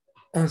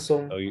 and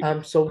so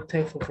I'm so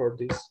thankful for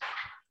this.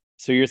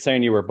 So you're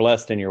saying you were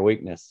blessed in your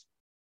weakness,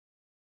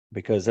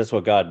 because that's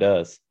what God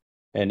does.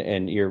 And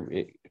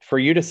for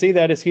you to see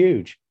that is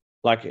huge.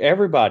 Like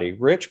everybody,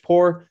 rich,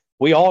 poor,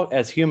 we all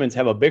as humans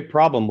have a big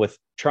problem with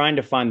trying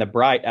to find the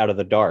bright out of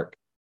the dark.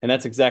 And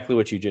that's exactly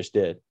what you just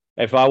did.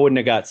 If I wouldn't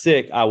have got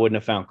sick, I wouldn't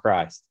have found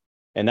Christ.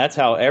 And that's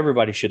how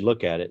everybody should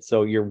look at it.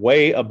 So you're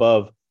way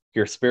above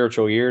your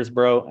spiritual years,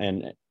 bro,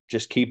 and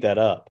just keep that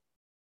up.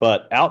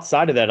 But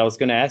outside of that, I was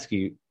going to ask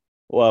you,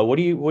 well, what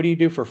do you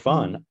do for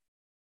fun?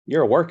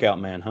 You're a workout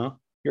man, huh?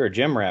 You're a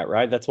gym rat,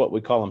 right? That's what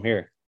we call them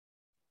here.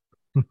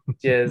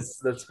 Yes,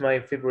 that's my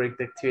favorite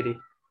activity.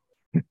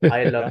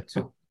 I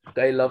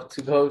love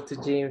to go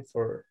to gym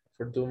for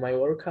do my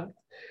workout,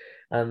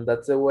 and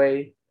that's the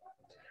way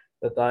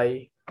that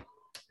I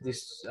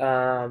this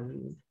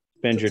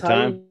Spend your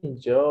time.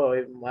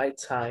 enjoy my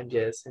time.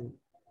 Yes,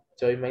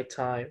 enjoy my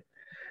time.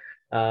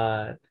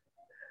 Uh,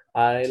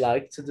 I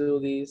like to do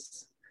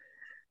this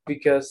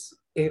because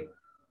in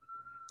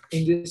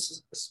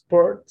this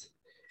sport,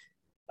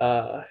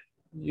 uh,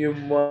 you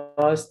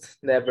must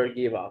never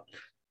give up.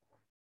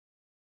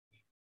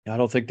 I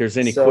don't think there's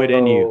any quit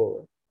in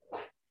you.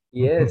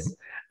 Yes,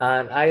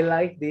 and I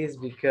like this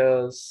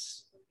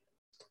because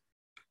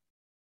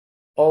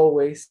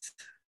always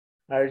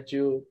are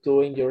you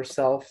doing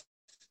yourself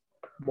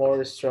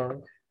more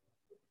strong.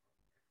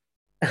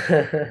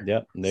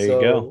 Yep, there So,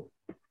 you go.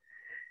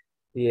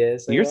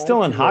 yes, You're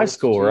still in high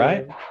school,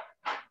 right?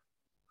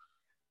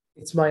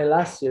 It's my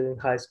last year in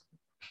high school.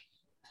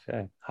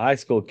 Okay, high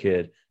school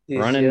kid, This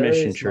running year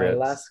mission is trips.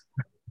 my last.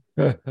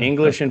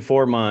 English in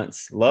 4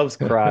 months, loves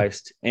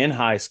Christ, in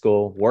high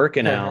school,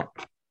 working out,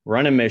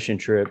 running mission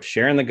trips,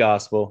 sharing the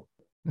gospel.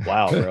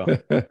 Wow, bro.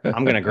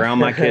 I'm going to ground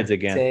my kids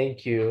again.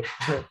 Thank you.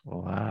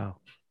 Wow.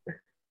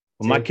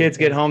 When my kids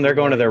get home, they're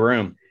going to their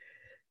room.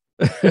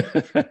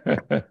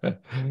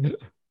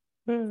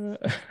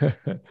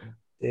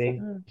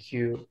 Thank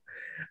you.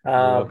 You're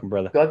welcome,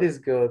 brother. God is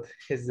good.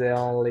 Is the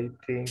only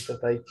thing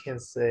that I can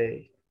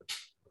say.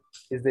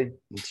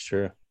 It's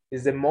true.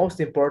 Is the most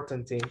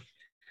important thing.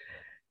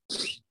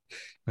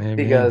 Amen.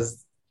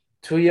 Because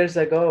 2 years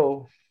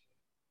ago,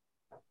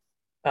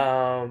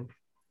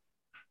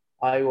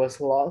 I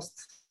was lost,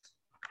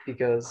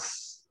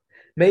 because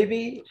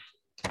maybe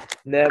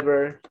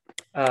never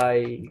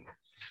I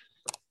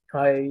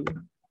I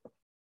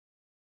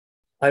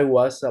I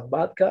was a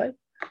bad guy,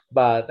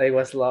 but I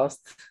was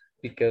lost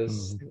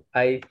because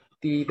I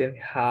didn't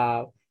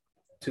have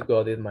to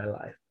God in my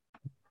life.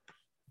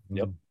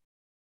 Yep.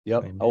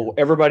 Yep. Amen. Oh,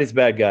 everybody's a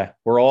bad guy.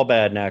 We're all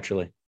bad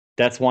naturally.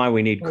 That's why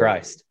we need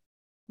Christ.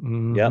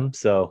 Mm-hmm. Yep.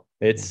 So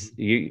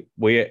it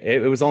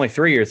was only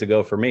 3 years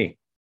ago for me.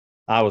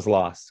 I was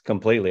lost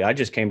completely. I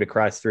just came to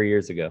Christ 3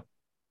 years ago.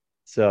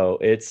 So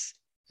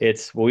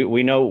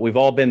we know we've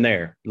all been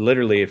there.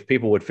 Literally, if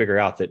people would figure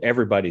out that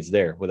everybody's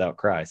there without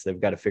Christ, they've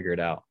got to figure it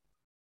out.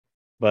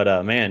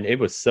 But man, it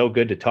was so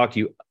good to talk to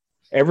you.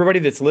 Everybody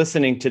that's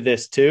listening to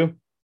this too,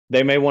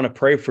 they may want to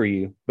pray for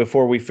you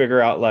before we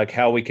figure out like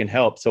how we can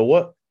help. So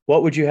what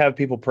would you have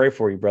people pray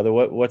for you, brother?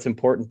 What's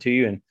important to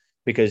you? And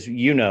because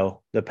you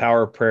know the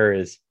power of prayer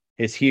is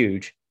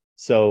huge.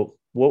 So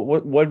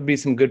what would be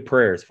some good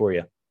prayers for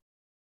you?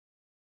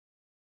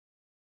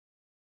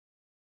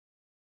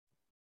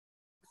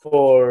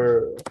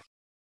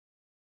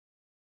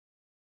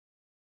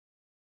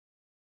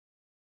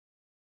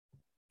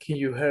 Can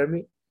you hear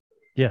me?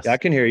 Yes. I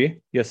can hear you.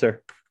 Yes,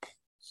 sir.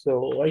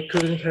 So I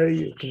couldn't hear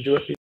you. Can you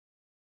repeat?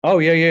 Oh,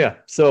 yeah.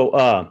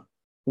 So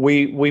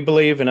we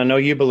believe, and I know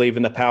you believe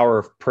in the power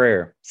of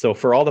prayer. So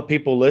for all the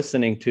people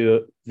listening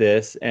to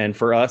this and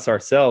for us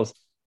ourselves,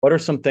 what are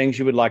some things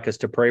you would like us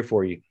to pray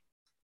for you?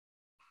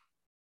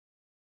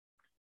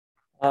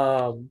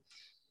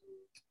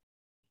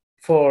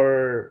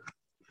 For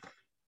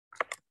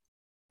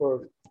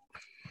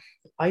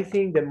I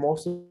think the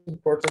most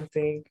important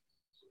thing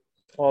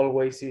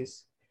always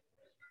is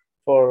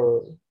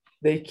for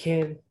they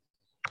can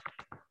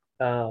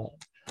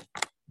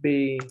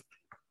be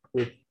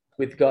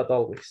with God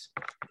always.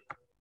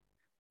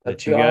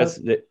 That you guys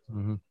that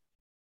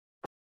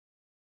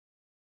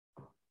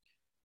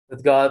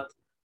that God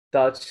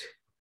touch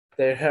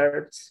their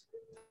hearts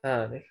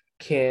and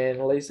can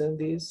listen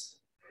this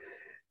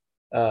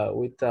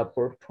with a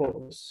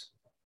purpose.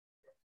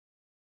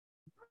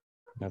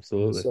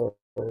 Absolutely. So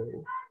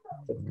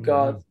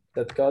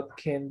that God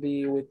can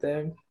be with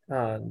them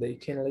and they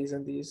can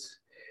listen this.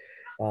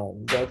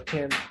 God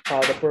can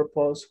have a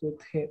purpose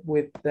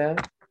with them.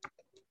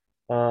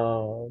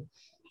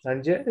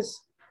 And yes,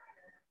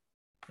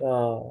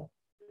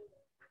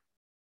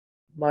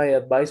 my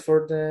advice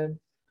for them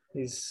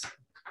is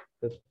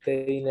that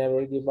they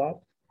never give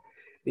up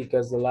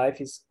because the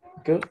life is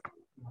good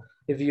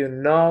if you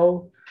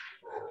know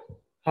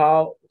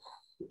how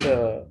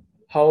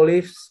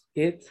lives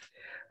it,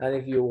 and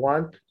if you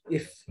want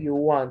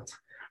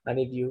and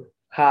if you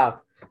have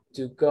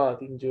to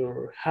God in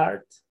your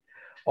heart,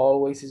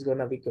 always is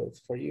gonna be good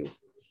for you.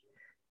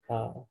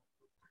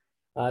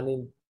 And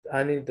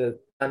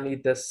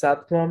in the sad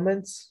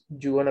moments,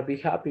 you're gonna be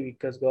happy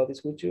because God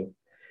is with you,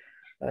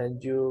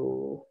 and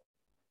you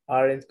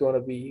aren't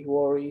gonna be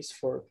worries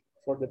for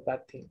the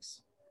bad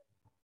things.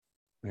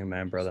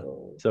 Amen, brother.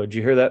 So did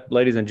you hear that,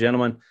 ladies and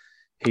gentlemen?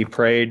 He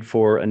prayed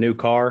for a new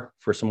car,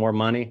 for some more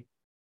money.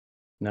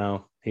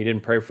 No, he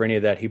didn't pray for any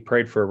of that. He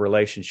prayed for a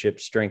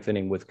relationship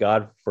strengthening with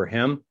God for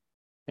him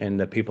and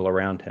the people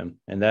around him.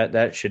 And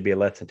that should be a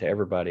lesson to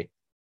everybody.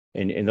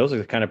 And those are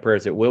the kind of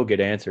prayers that will get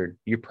answered.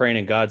 You're praying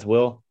in God's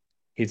will,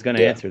 he's going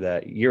to answer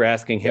that. You're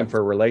asking him for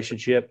a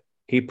relationship.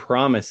 He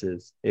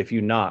promises if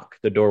you knock,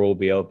 the door will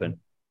be open.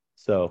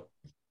 So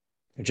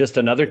just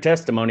another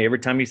testimony. Every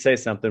time you say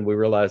something, we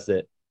realize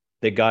that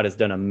God has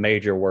done a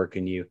major work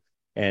in you.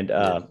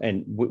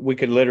 And we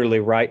could literally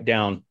write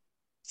down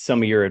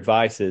some of your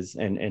advices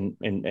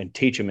and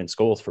teach them in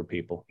schools for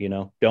people. You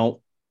know, don't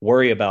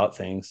worry about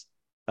things.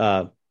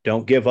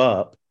 Don't give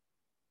up.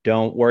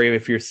 Don't worry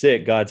if you're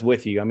sick. God's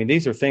with you. I mean,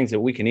 these are things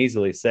that we can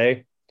easily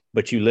say,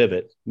 but you live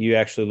it. You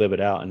actually live it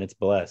out, and it's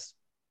blessed.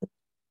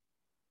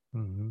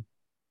 Mm-hmm.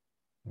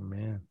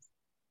 Amen.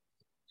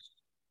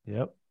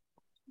 Yep.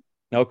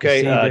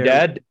 Okay,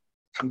 Dad.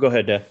 Go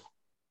ahead, Dad.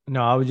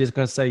 No, I was just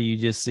going to say, you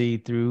just see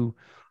through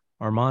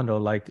Armando,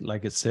 like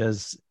it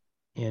says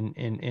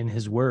in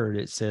his word,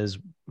 it says,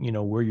 you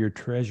know, where your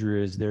treasure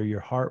is, there your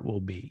heart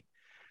will be.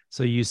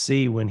 So you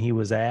see when he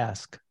was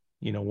asked,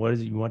 you know, what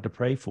is it you want to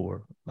pray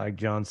for? Like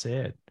John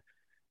said,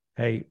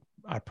 hey,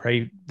 I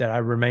pray that I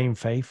remain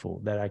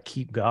faithful, that I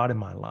keep God in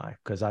my life,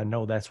 because I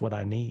know that's what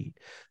I need.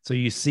 So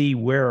you see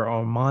where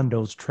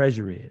Armando's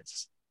treasure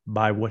is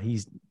by what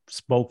he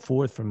spoke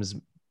forth from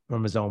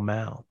his own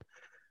mouth.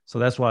 So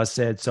that's why I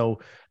said,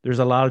 so there's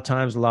a lot of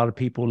times, a lot of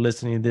people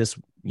listening to this,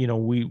 you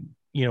know,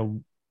 you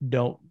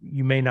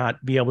may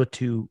not be able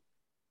to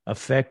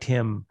affect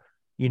him,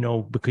 you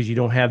know, because you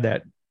don't have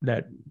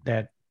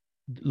that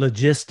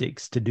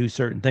logistics to do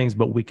certain things,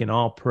 but we can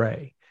all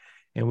pray,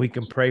 and we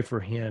can pray for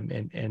him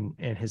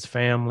and his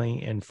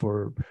family, and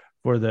for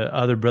the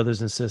other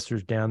brothers and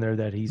sisters down there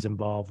that he's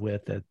involved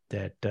with,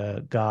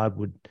 that God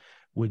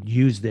would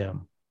use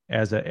them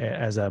as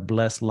a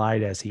blessed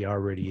light as he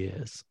already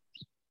is.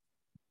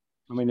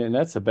 I mean, and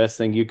that's the best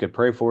thing you could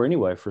pray for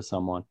anyway for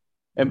someone.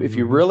 And if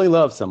you really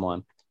love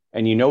someone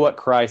and you know what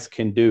Christ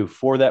can do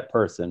for that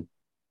person,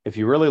 if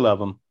you really love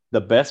them, the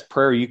best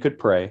prayer you could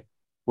pray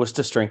was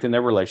to strengthen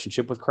their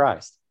relationship with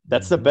Christ.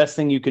 That's the best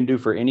thing you can do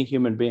for any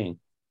human being.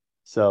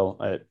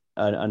 So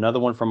another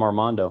one from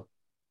Armando.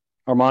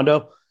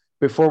 Armando,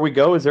 before we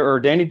go, or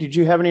Danny, did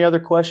you have any other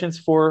questions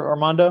for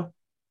Armando?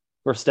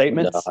 or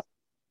statements?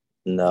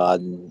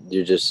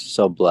 You're just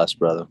so blessed,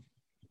 brother.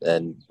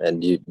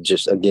 And you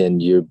just, again,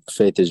 your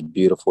faith is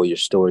beautiful, your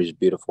story is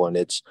beautiful, and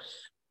it's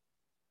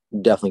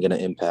definitely going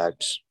to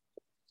impact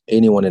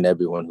anyone and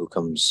everyone who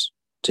comes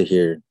to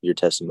hear your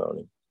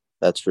testimony.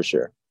 That's for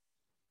sure.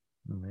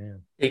 Oh,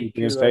 man. You're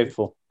being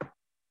faithful.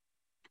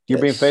 You're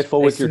being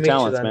faithful with your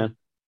talents, man.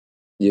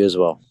 You as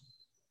well.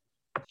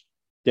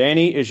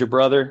 Danny is your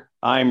brother.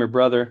 I am your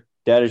brother.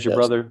 Dad is your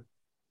brother.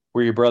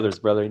 We're your brothers,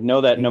 brother.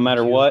 Know that no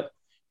matter what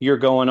you're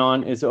going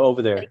on is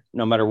over there.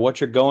 No matter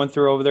what you're going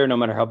through over there, no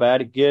matter how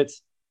bad it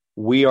gets,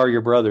 we are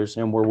your brothers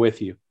and we're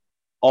with you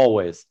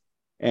always.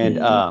 And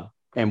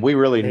and we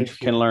really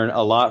can learn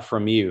a lot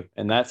from you.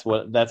 And that's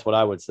what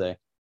I would say.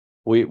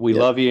 We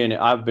love you, and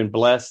I've been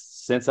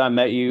blessed since I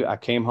met you. I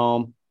came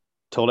home,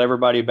 told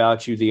everybody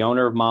about you. The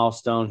owner of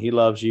Milestone, he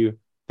loves you.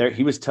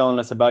 He was telling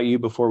us about you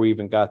before we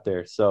even got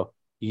there. So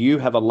you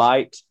have a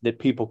light that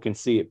people can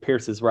see. It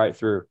pierces right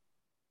through.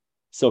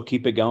 So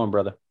keep it going,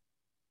 brother.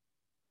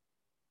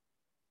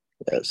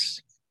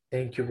 Yes.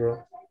 Thank you,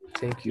 bro.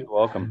 Thank you. You're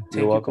welcome.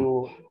 Thank you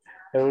to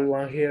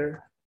everyone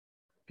here,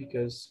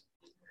 because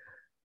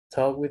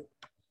talk with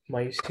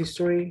my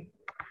history.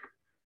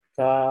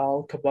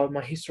 Talk about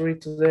my history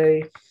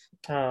today.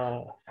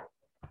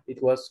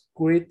 It was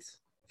great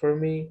for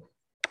me,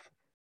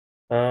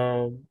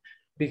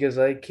 because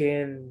I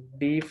can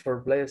be for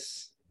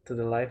bless to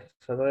the life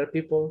of other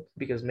people,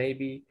 because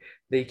maybe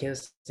they can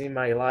see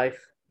my life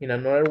in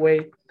another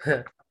way.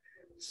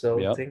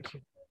 So thank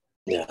you.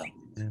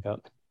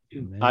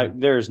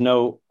 There's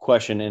no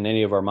question in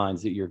any of our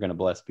minds that you're going to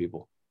bless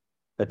people.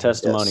 The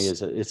testimony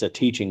is a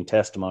teaching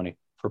testimony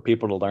for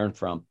people to learn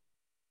from.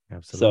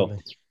 Absolutely.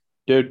 So,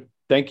 dude,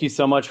 thank you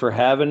so much for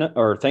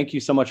thank you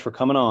so much for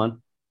coming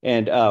on.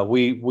 And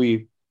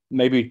we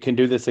maybe can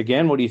do this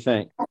again. What do you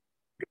think?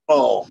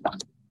 Oh.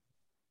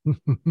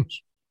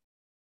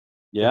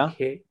 Yeah.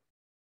 Okay.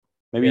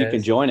 Maybe you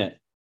can join it.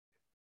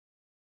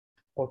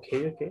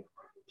 Okay.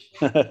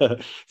 Does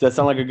that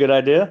sound like a good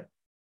idea?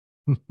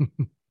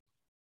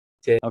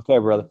 Okay,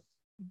 brother.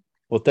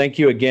 Well, thank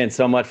you again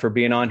so much for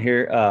being on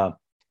here.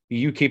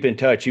 You keep in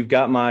touch. You've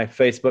got my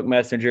Facebook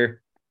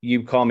Messenger.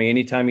 You call me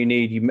anytime you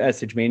need. You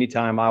message me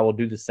anytime. I will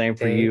do the same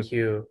for you. Thank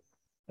you.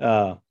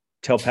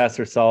 Tell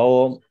Pastor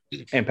Saul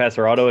and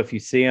Pastor Otto, if you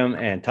see them,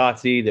 and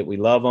Tatsi, that we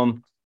love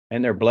them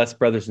and they're blessed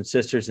brothers and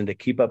sisters, and to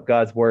keep up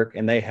God's work.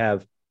 And they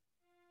have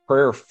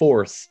prayer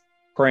force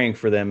praying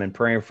for them and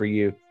praying for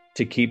you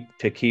to keep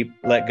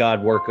let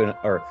God work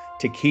or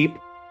to keep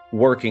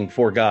working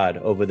for God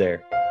over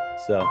there.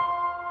 So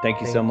thank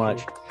you so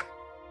much.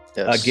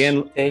 Yes.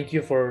 Again, thank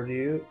you to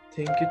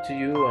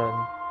you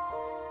and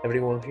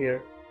everyone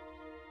here.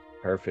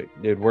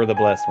 Perfect, dude. We're the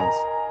blessed ones.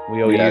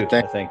 We owe you.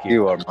 Thank you.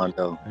 You,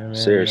 Armando. Amen.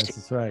 Seriously.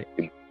 That's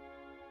right.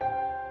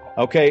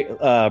 Okay,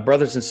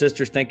 brothers and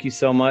sisters, thank you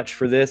so much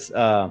for this.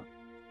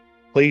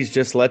 Please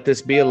just let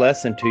this be a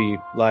lesson to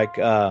you. Like,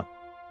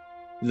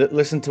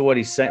 listen to what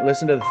he's saying.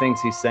 Listen to the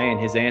things he's saying.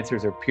 His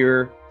answers are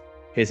pure.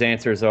 His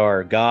answers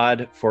are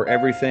God for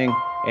everything,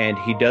 and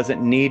he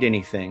doesn't need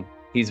anything.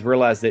 He's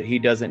realized that he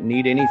doesn't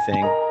need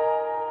anything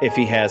if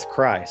he has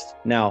Christ.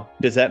 Now,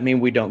 does that mean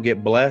we don't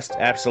get blessed?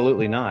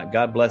 Absolutely not.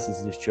 God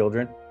blesses his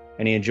children,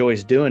 and he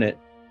enjoys doing it.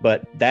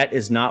 But that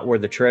is not where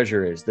the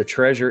treasure is. The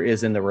treasure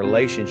is in the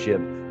relationship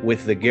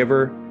with the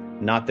giver,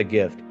 not the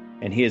gift.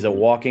 And he is a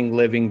walking,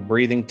 living,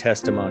 breathing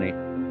testimony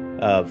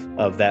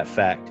of that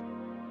fact.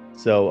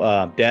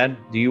 So, Dad,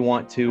 do you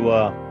want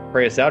to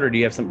pray us out, or do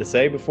you have something to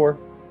say before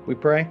we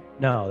pray?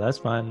 No, that's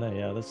fine.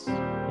 Let's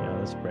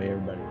pray,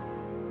 everybody.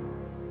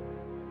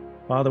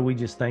 Father, we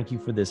just thank you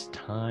for this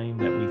time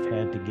that we've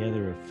had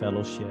together of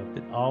fellowship.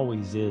 It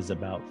always is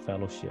about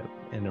fellowship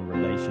and a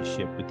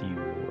relationship with you,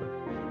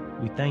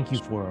 Lord. We thank you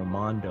for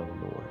Armando,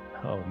 Lord.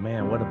 Oh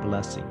man, what a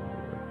blessing,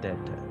 Lord,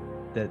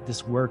 that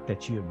this work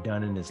that you have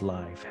done in his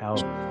life. How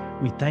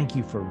we thank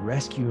you for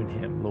rescuing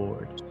him,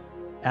 Lord,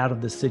 out of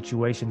the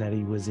situation that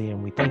he was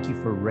in. We thank you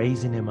for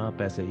raising him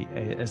up as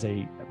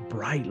a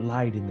bright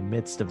light in the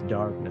midst of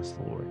darkness,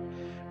 Lord.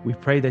 We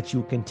pray that you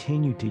will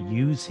continue to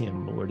use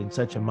him, Lord, in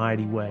such a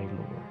mighty way,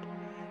 Lord.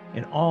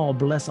 And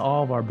bless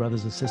all of our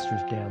brothers and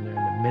sisters down there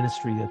in the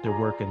ministry that they're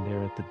working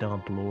there at the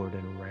dump, Lord,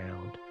 and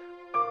around.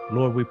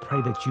 Lord, we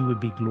pray that you would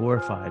be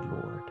glorified,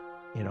 Lord,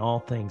 in all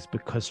things,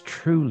 because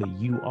truly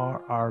you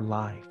are our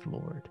life,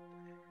 Lord.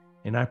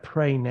 And I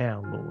pray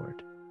now,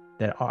 Lord,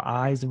 that our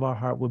eyes of our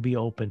heart will be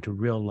open to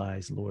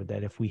realize, Lord,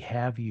 that if we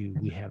have you,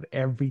 we have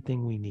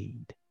everything we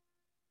need.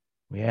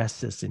 We ask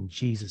this in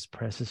Jesus'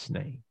 precious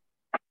name.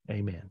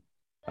 Amen.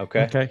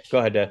 Okay. Go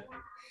ahead, Dad.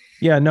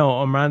 Yeah, no,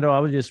 Armando, I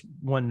was just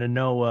wanting to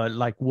know,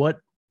 what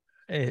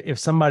if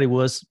somebody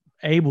was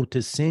able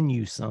to send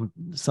you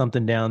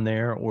something down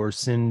there, or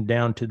send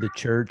down to the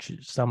church,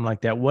 something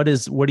like that. What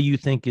do you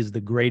think is the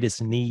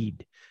greatest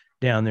need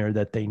down there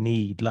that they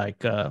need?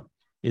 Like,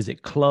 is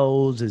it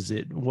clothes? Is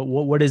it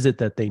what is it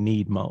that they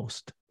need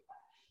most?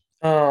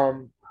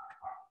 To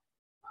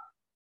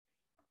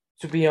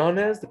be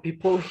honest, the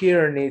people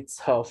here need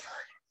stuff,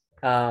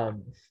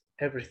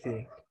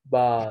 everything.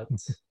 But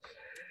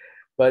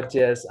But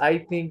yes, I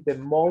think the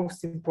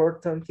most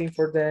important thing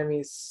for them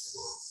is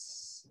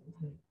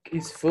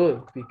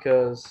food,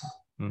 because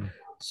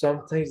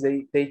sometimes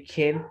they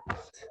can't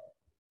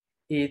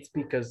eat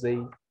because they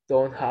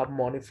don't have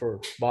money for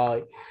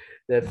buy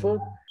the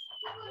food.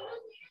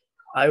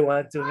 I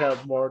want to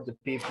help more the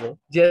people.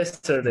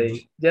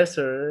 Yesterday,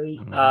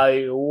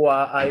 I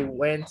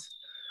went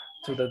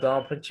to the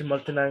dump in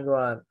Chimaltenango,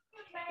 and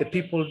the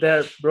people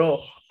there, bro,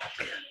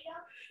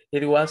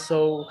 it was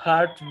so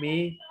hard to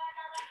me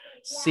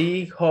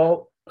see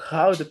how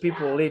the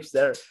people lives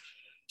there.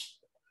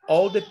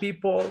 All the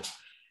people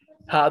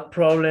had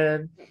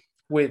problem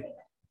with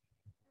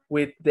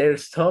with their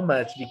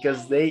stomachs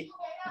because they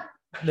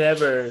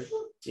never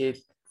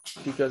eat,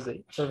 because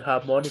they don't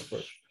have money for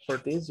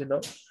this, you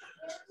know.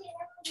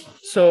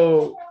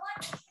 So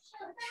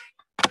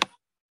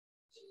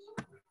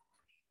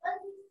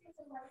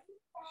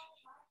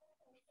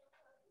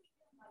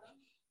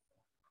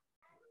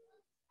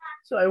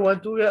I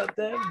want to help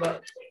them,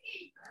 but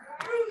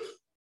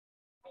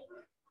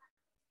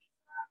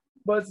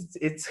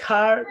it's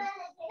hard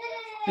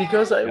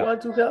because I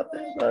want to help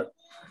them, but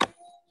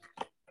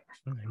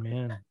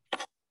Amen.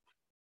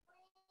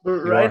 But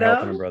You right are now,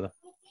 helping him, brother.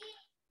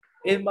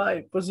 in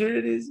my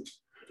possibilities,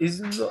 is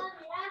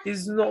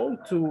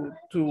not to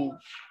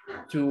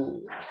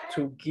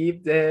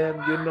give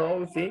them, you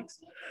know, things.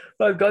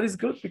 But God is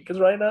good, because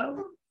right now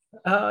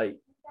I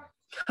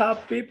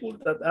have people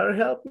that are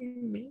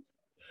helping me,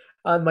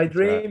 and my That's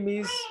right. dream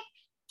is,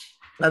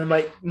 and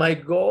my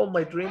goal,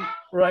 my dream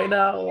right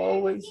now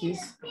always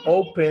is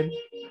open.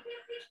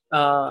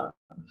 Uh,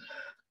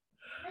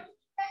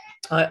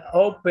 I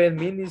open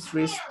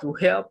ministries to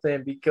help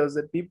them, because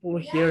the people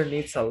here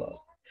needs a lot.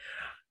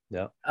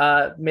 Yeah.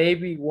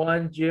 Maybe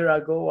 1 year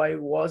ago I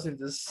was in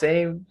the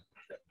same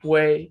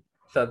way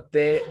that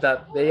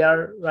they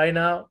are right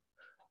now.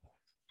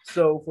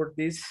 So for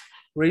this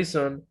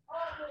reason,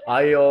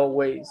 I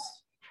always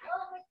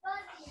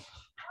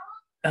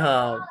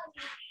um,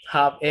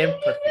 have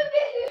empathy,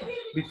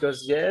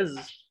 because yes,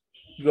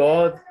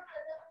 God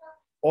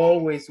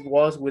always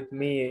was with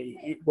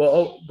me.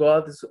 Well,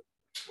 God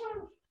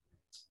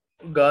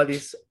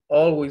is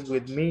always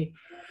with me,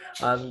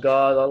 and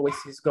God always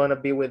is gonna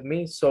be with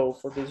me. So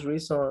for this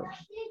reason,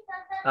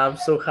 I'm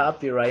so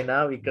happy right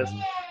now, because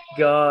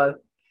God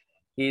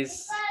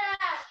is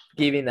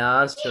giving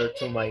an answer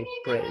to my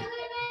prayer.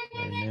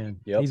 Amen.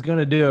 Yep. He's going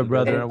to do it,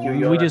 brother. Thank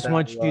you, We just Jonathan.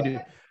 want you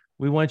to,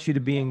 we want you to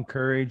be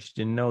encouraged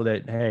and know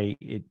that, hey,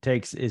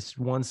 it's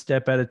one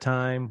step at a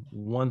time,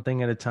 one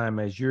thing at a time.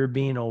 As you're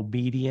being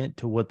obedient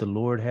to what the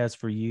Lord has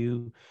for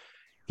you,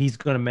 He's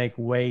going to make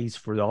ways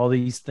for all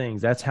these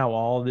things. That's how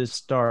all this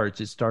starts.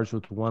 It starts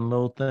with one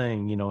little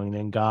thing, you know, and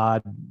then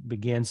God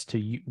begins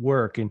to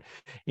work, and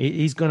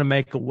He's going to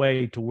make a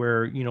way to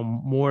where, you know,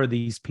 more of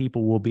these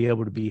people will be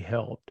able to be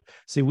helped.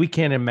 See, we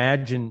can't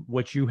imagine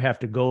what you have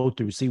to go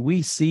through. See,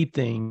 we see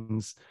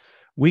things,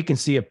 we can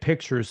see a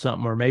picture of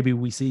something, or maybe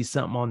we see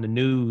something on the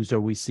news, or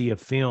we see a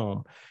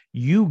film.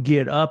 You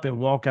get up and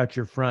walk out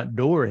your front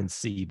door and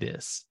see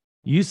this.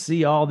 You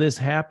see all this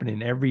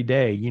happening every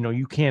day. You know,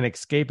 you can't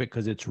escape it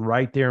because it's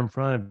right there in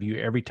front of you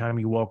every time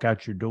you walk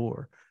out your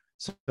door.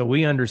 So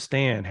we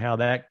understand how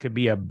that could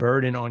be a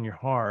burden on your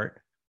heart,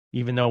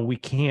 even though we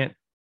can't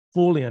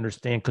fully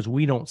understand because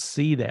we don't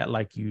see that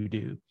like you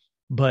do.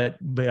 But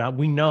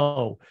we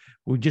know,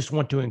 we just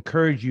want to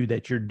encourage you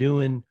that you're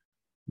doing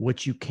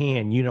what you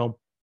can. You know,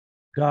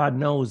 God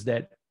knows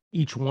that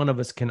each one of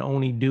us can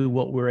only do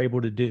what we're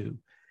able to do.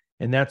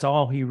 And that's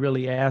all He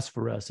really asks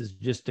for us, is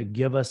just to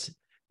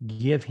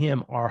give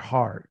Him our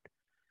heart.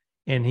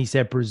 And He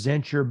said,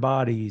 present your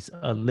bodies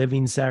a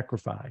living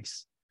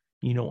sacrifice,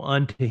 you know,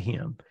 unto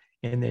Him,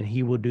 and then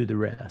He will do the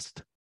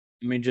rest.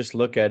 I mean, just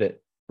look at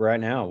it right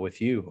now with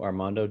you,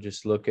 Armando.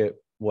 Just look at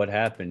what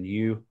happened.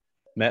 You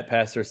met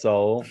Pastor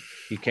Saul.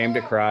 You came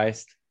to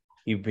Christ.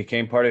 You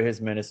became part of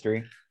his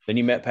ministry. Then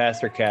you met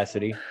Pastor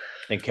Cassidy.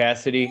 Then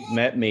Cassidy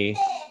met me.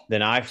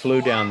 Then I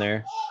flew down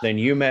there. Then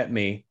you met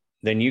me.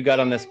 Then you got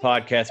on this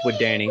podcast with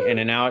Danny. And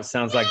then now it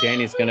sounds like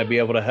Danny's going to be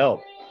able to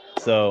help.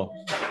 So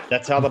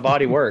that's how the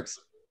body works.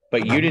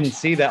 But you didn't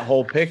see that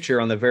whole picture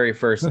on the very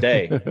first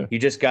day. You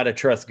just got to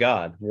trust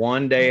God.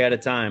 One day at a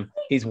time.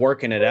 He's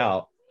working it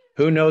out.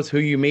 Who knows who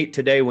you meet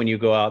today when you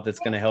go out that's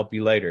going to help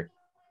you later.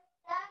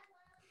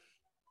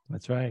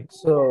 That's right.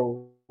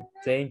 So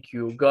thank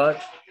you.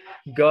 God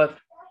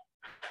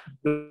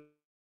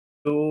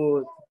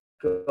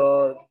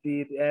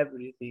did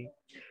everything,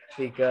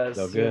 because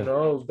So you good.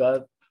 know,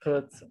 God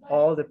put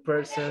all the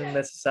person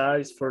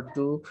necessary for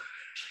do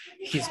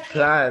his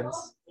plans.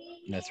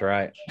 That's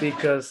right.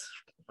 Because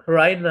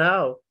right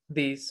now,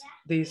 this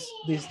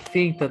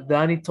thing that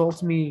Danny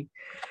told me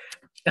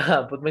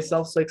put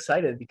myself so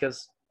excited,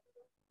 because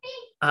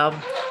I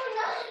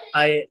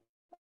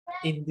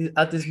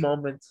at this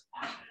moment,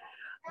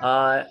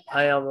 I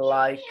am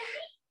like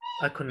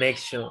a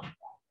connection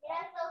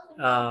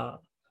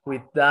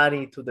with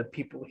Danny to the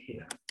people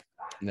here.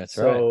 That's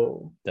So,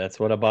 right. That's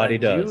what a body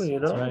does.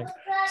 You know. That's right.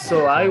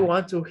 So I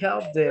want to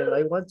help them.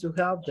 I want to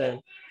help them.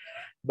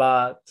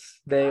 but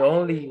the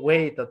only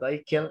way that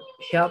I can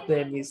help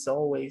them is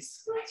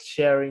always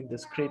sharing the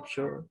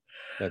scripture.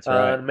 That's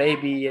right. And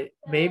maybe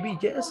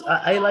yes,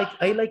 I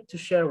like to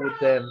share with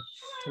them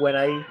when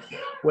I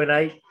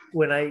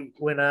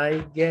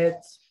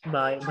get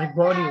my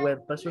money, when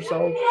Pastor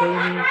Saul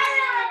pay me.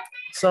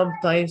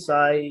 Sometimes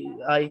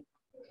I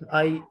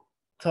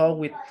talk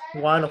with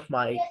one of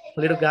my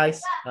little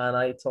guys, and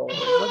I told him,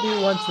 what do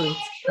you want to eat?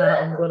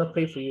 I'm gonna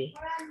pay for you.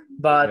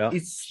 But Yeah.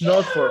 it's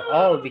not for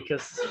all,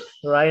 because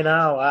right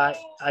now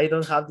I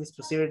don't have this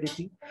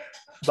possibility.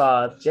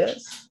 But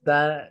yes,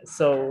 that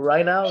so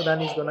right now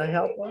Danny's gonna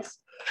help us.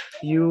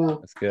 You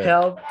That's good.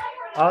 help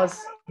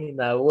us in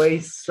a way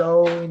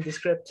so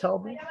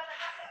indescribable.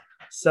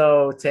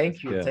 So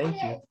thank you, good.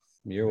 thank you.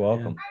 You're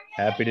welcome.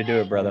 Happy to do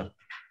it, brother.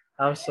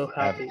 I'm so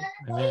happy.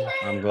 Amen.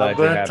 I'm I'm glad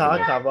you're gonna happy.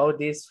 talk brother. about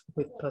this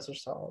with Pastor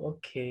Saul.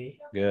 Okay,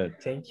 Good.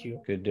 thank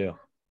you. Good deal.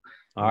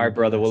 All right,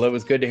 brother. Well, it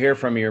was good to hear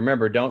from you.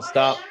 Remember, don't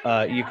stop.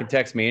 You can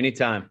text me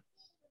anytime.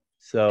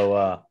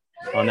 So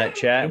on that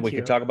chat, Thank we you.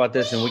 can talk about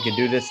this, and we can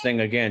do this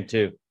thing again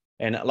too.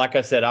 And like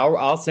I said,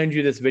 I'll send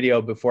you this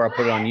video before I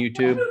put it on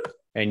YouTube,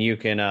 and you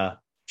can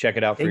check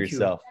it out for Thank you.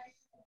 yourself.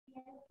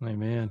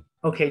 Amen.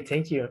 Okay,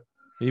 thank you.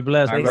 Be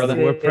blessed, All right, brother.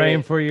 brother. We're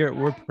praying for you.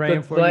 We're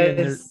praying God for you. And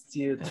bless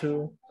you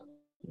too.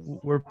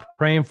 we're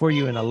praying for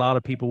you, and a lot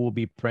of people will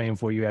be praying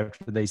for you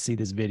after they see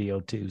this video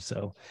too.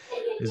 So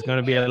there's going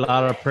to be a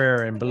lot of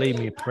prayer, and believe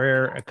me,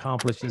 prayer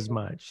accomplishes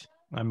much.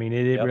 I mean,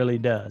 it Yep. really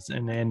does.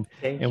 And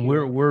Thank you.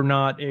 we're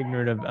not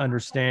ignorant of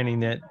understanding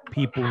that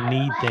people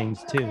need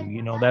things too.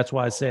 You know, that's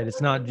why I said it's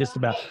not just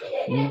about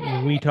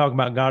when we talk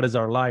about God as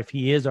our life,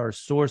 He is our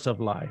source of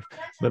life.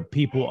 But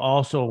we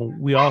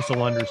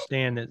also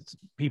understand that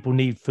people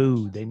need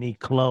food, they need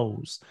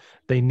clothes,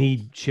 they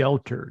need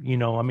shelter. You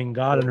know, I mean,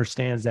 God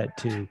understands that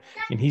too,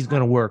 and He's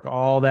going to work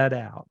all that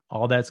out.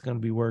 All that's going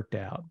to be worked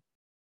out.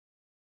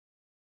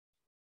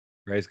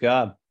 Praise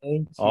God.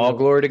 Thank you. All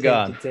glory to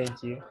God.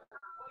 Thank you.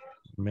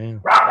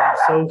 Man, I'm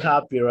so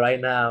happy right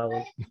now.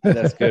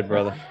 That's good,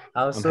 brother.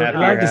 I'm so happy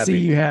we you're like to see happy.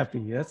 you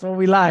happy. That's what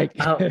we like.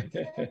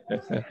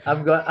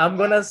 I'm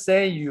gonna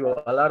send you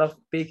a lot of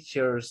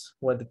pictures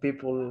when the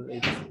people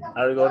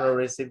are gonna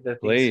receive the things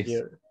Please.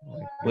 here.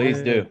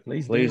 Please do.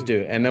 Please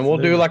do. And then we'll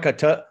do like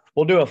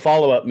we'll do a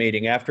follow-up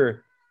meeting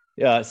after,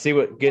 see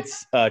what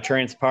gets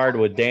transpired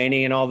with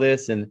Danny and all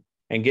this, and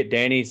get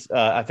Danny's,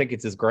 I think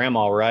it's his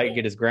grandma, right?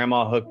 Get his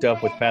grandma hooked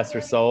up with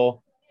Pastor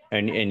Soul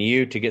and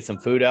you to get some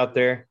food out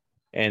there.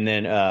 And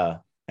then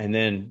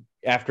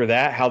after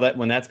that,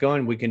 when that's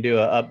going, we can do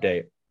an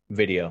update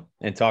video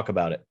and talk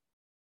about it.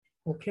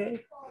 Okay.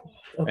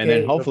 And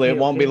then hopefully it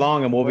won't be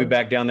long, and we'll be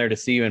back down there to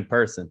see you in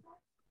person.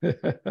 Thank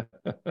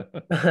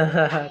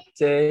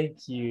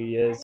you.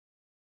 Yes.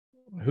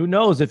 Who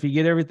knows, if you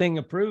get everything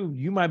approved,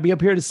 you might be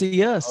up here to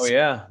see us. Oh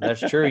yeah,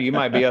 that's true. You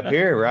might be up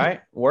here,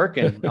 right?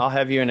 Working. I'll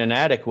have you in an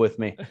attic with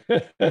me.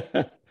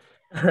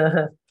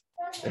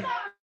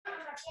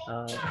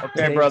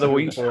 Okay, brother.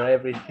 Thank you for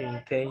everything.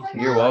 Thank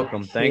you. You're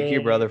welcome. Thank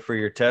you, brother, for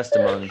your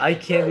testimony. I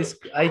can't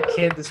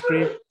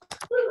describe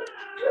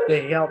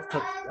the help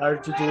that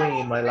are you doing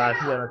in my life,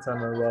 Jonathan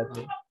and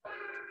Rodney.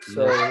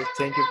 So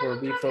thank you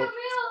for me,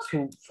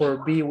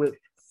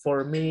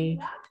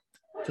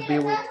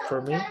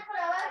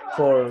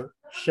 for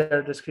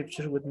share the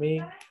scriptures with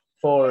me,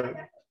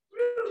 for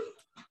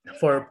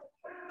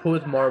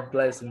put more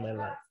blessing in my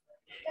life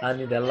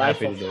and in the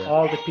life of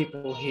all the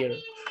people here,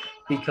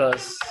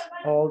 because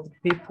all the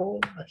people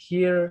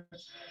here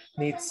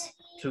needs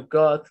to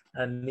God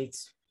and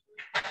needs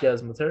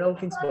just material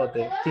things, but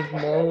the thing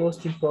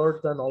most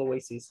important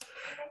always is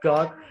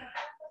God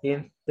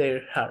in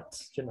their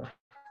hearts, you know.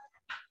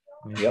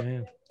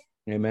 Yep.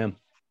 Amen.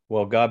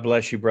 Well, God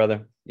bless you,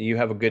 brother. You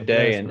have a good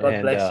day, and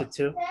God bless you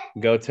too.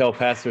 Go tell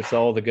Pastor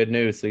Saul the good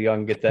news so y'all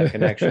can get that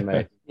connection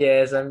made.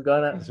 Yes, I'm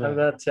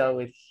gonna tell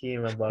with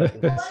him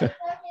about this.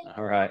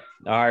 All right,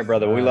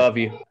 brother. We love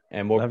you,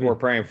 and we're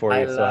praying for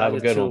you. So have a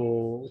good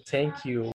one. Thank you.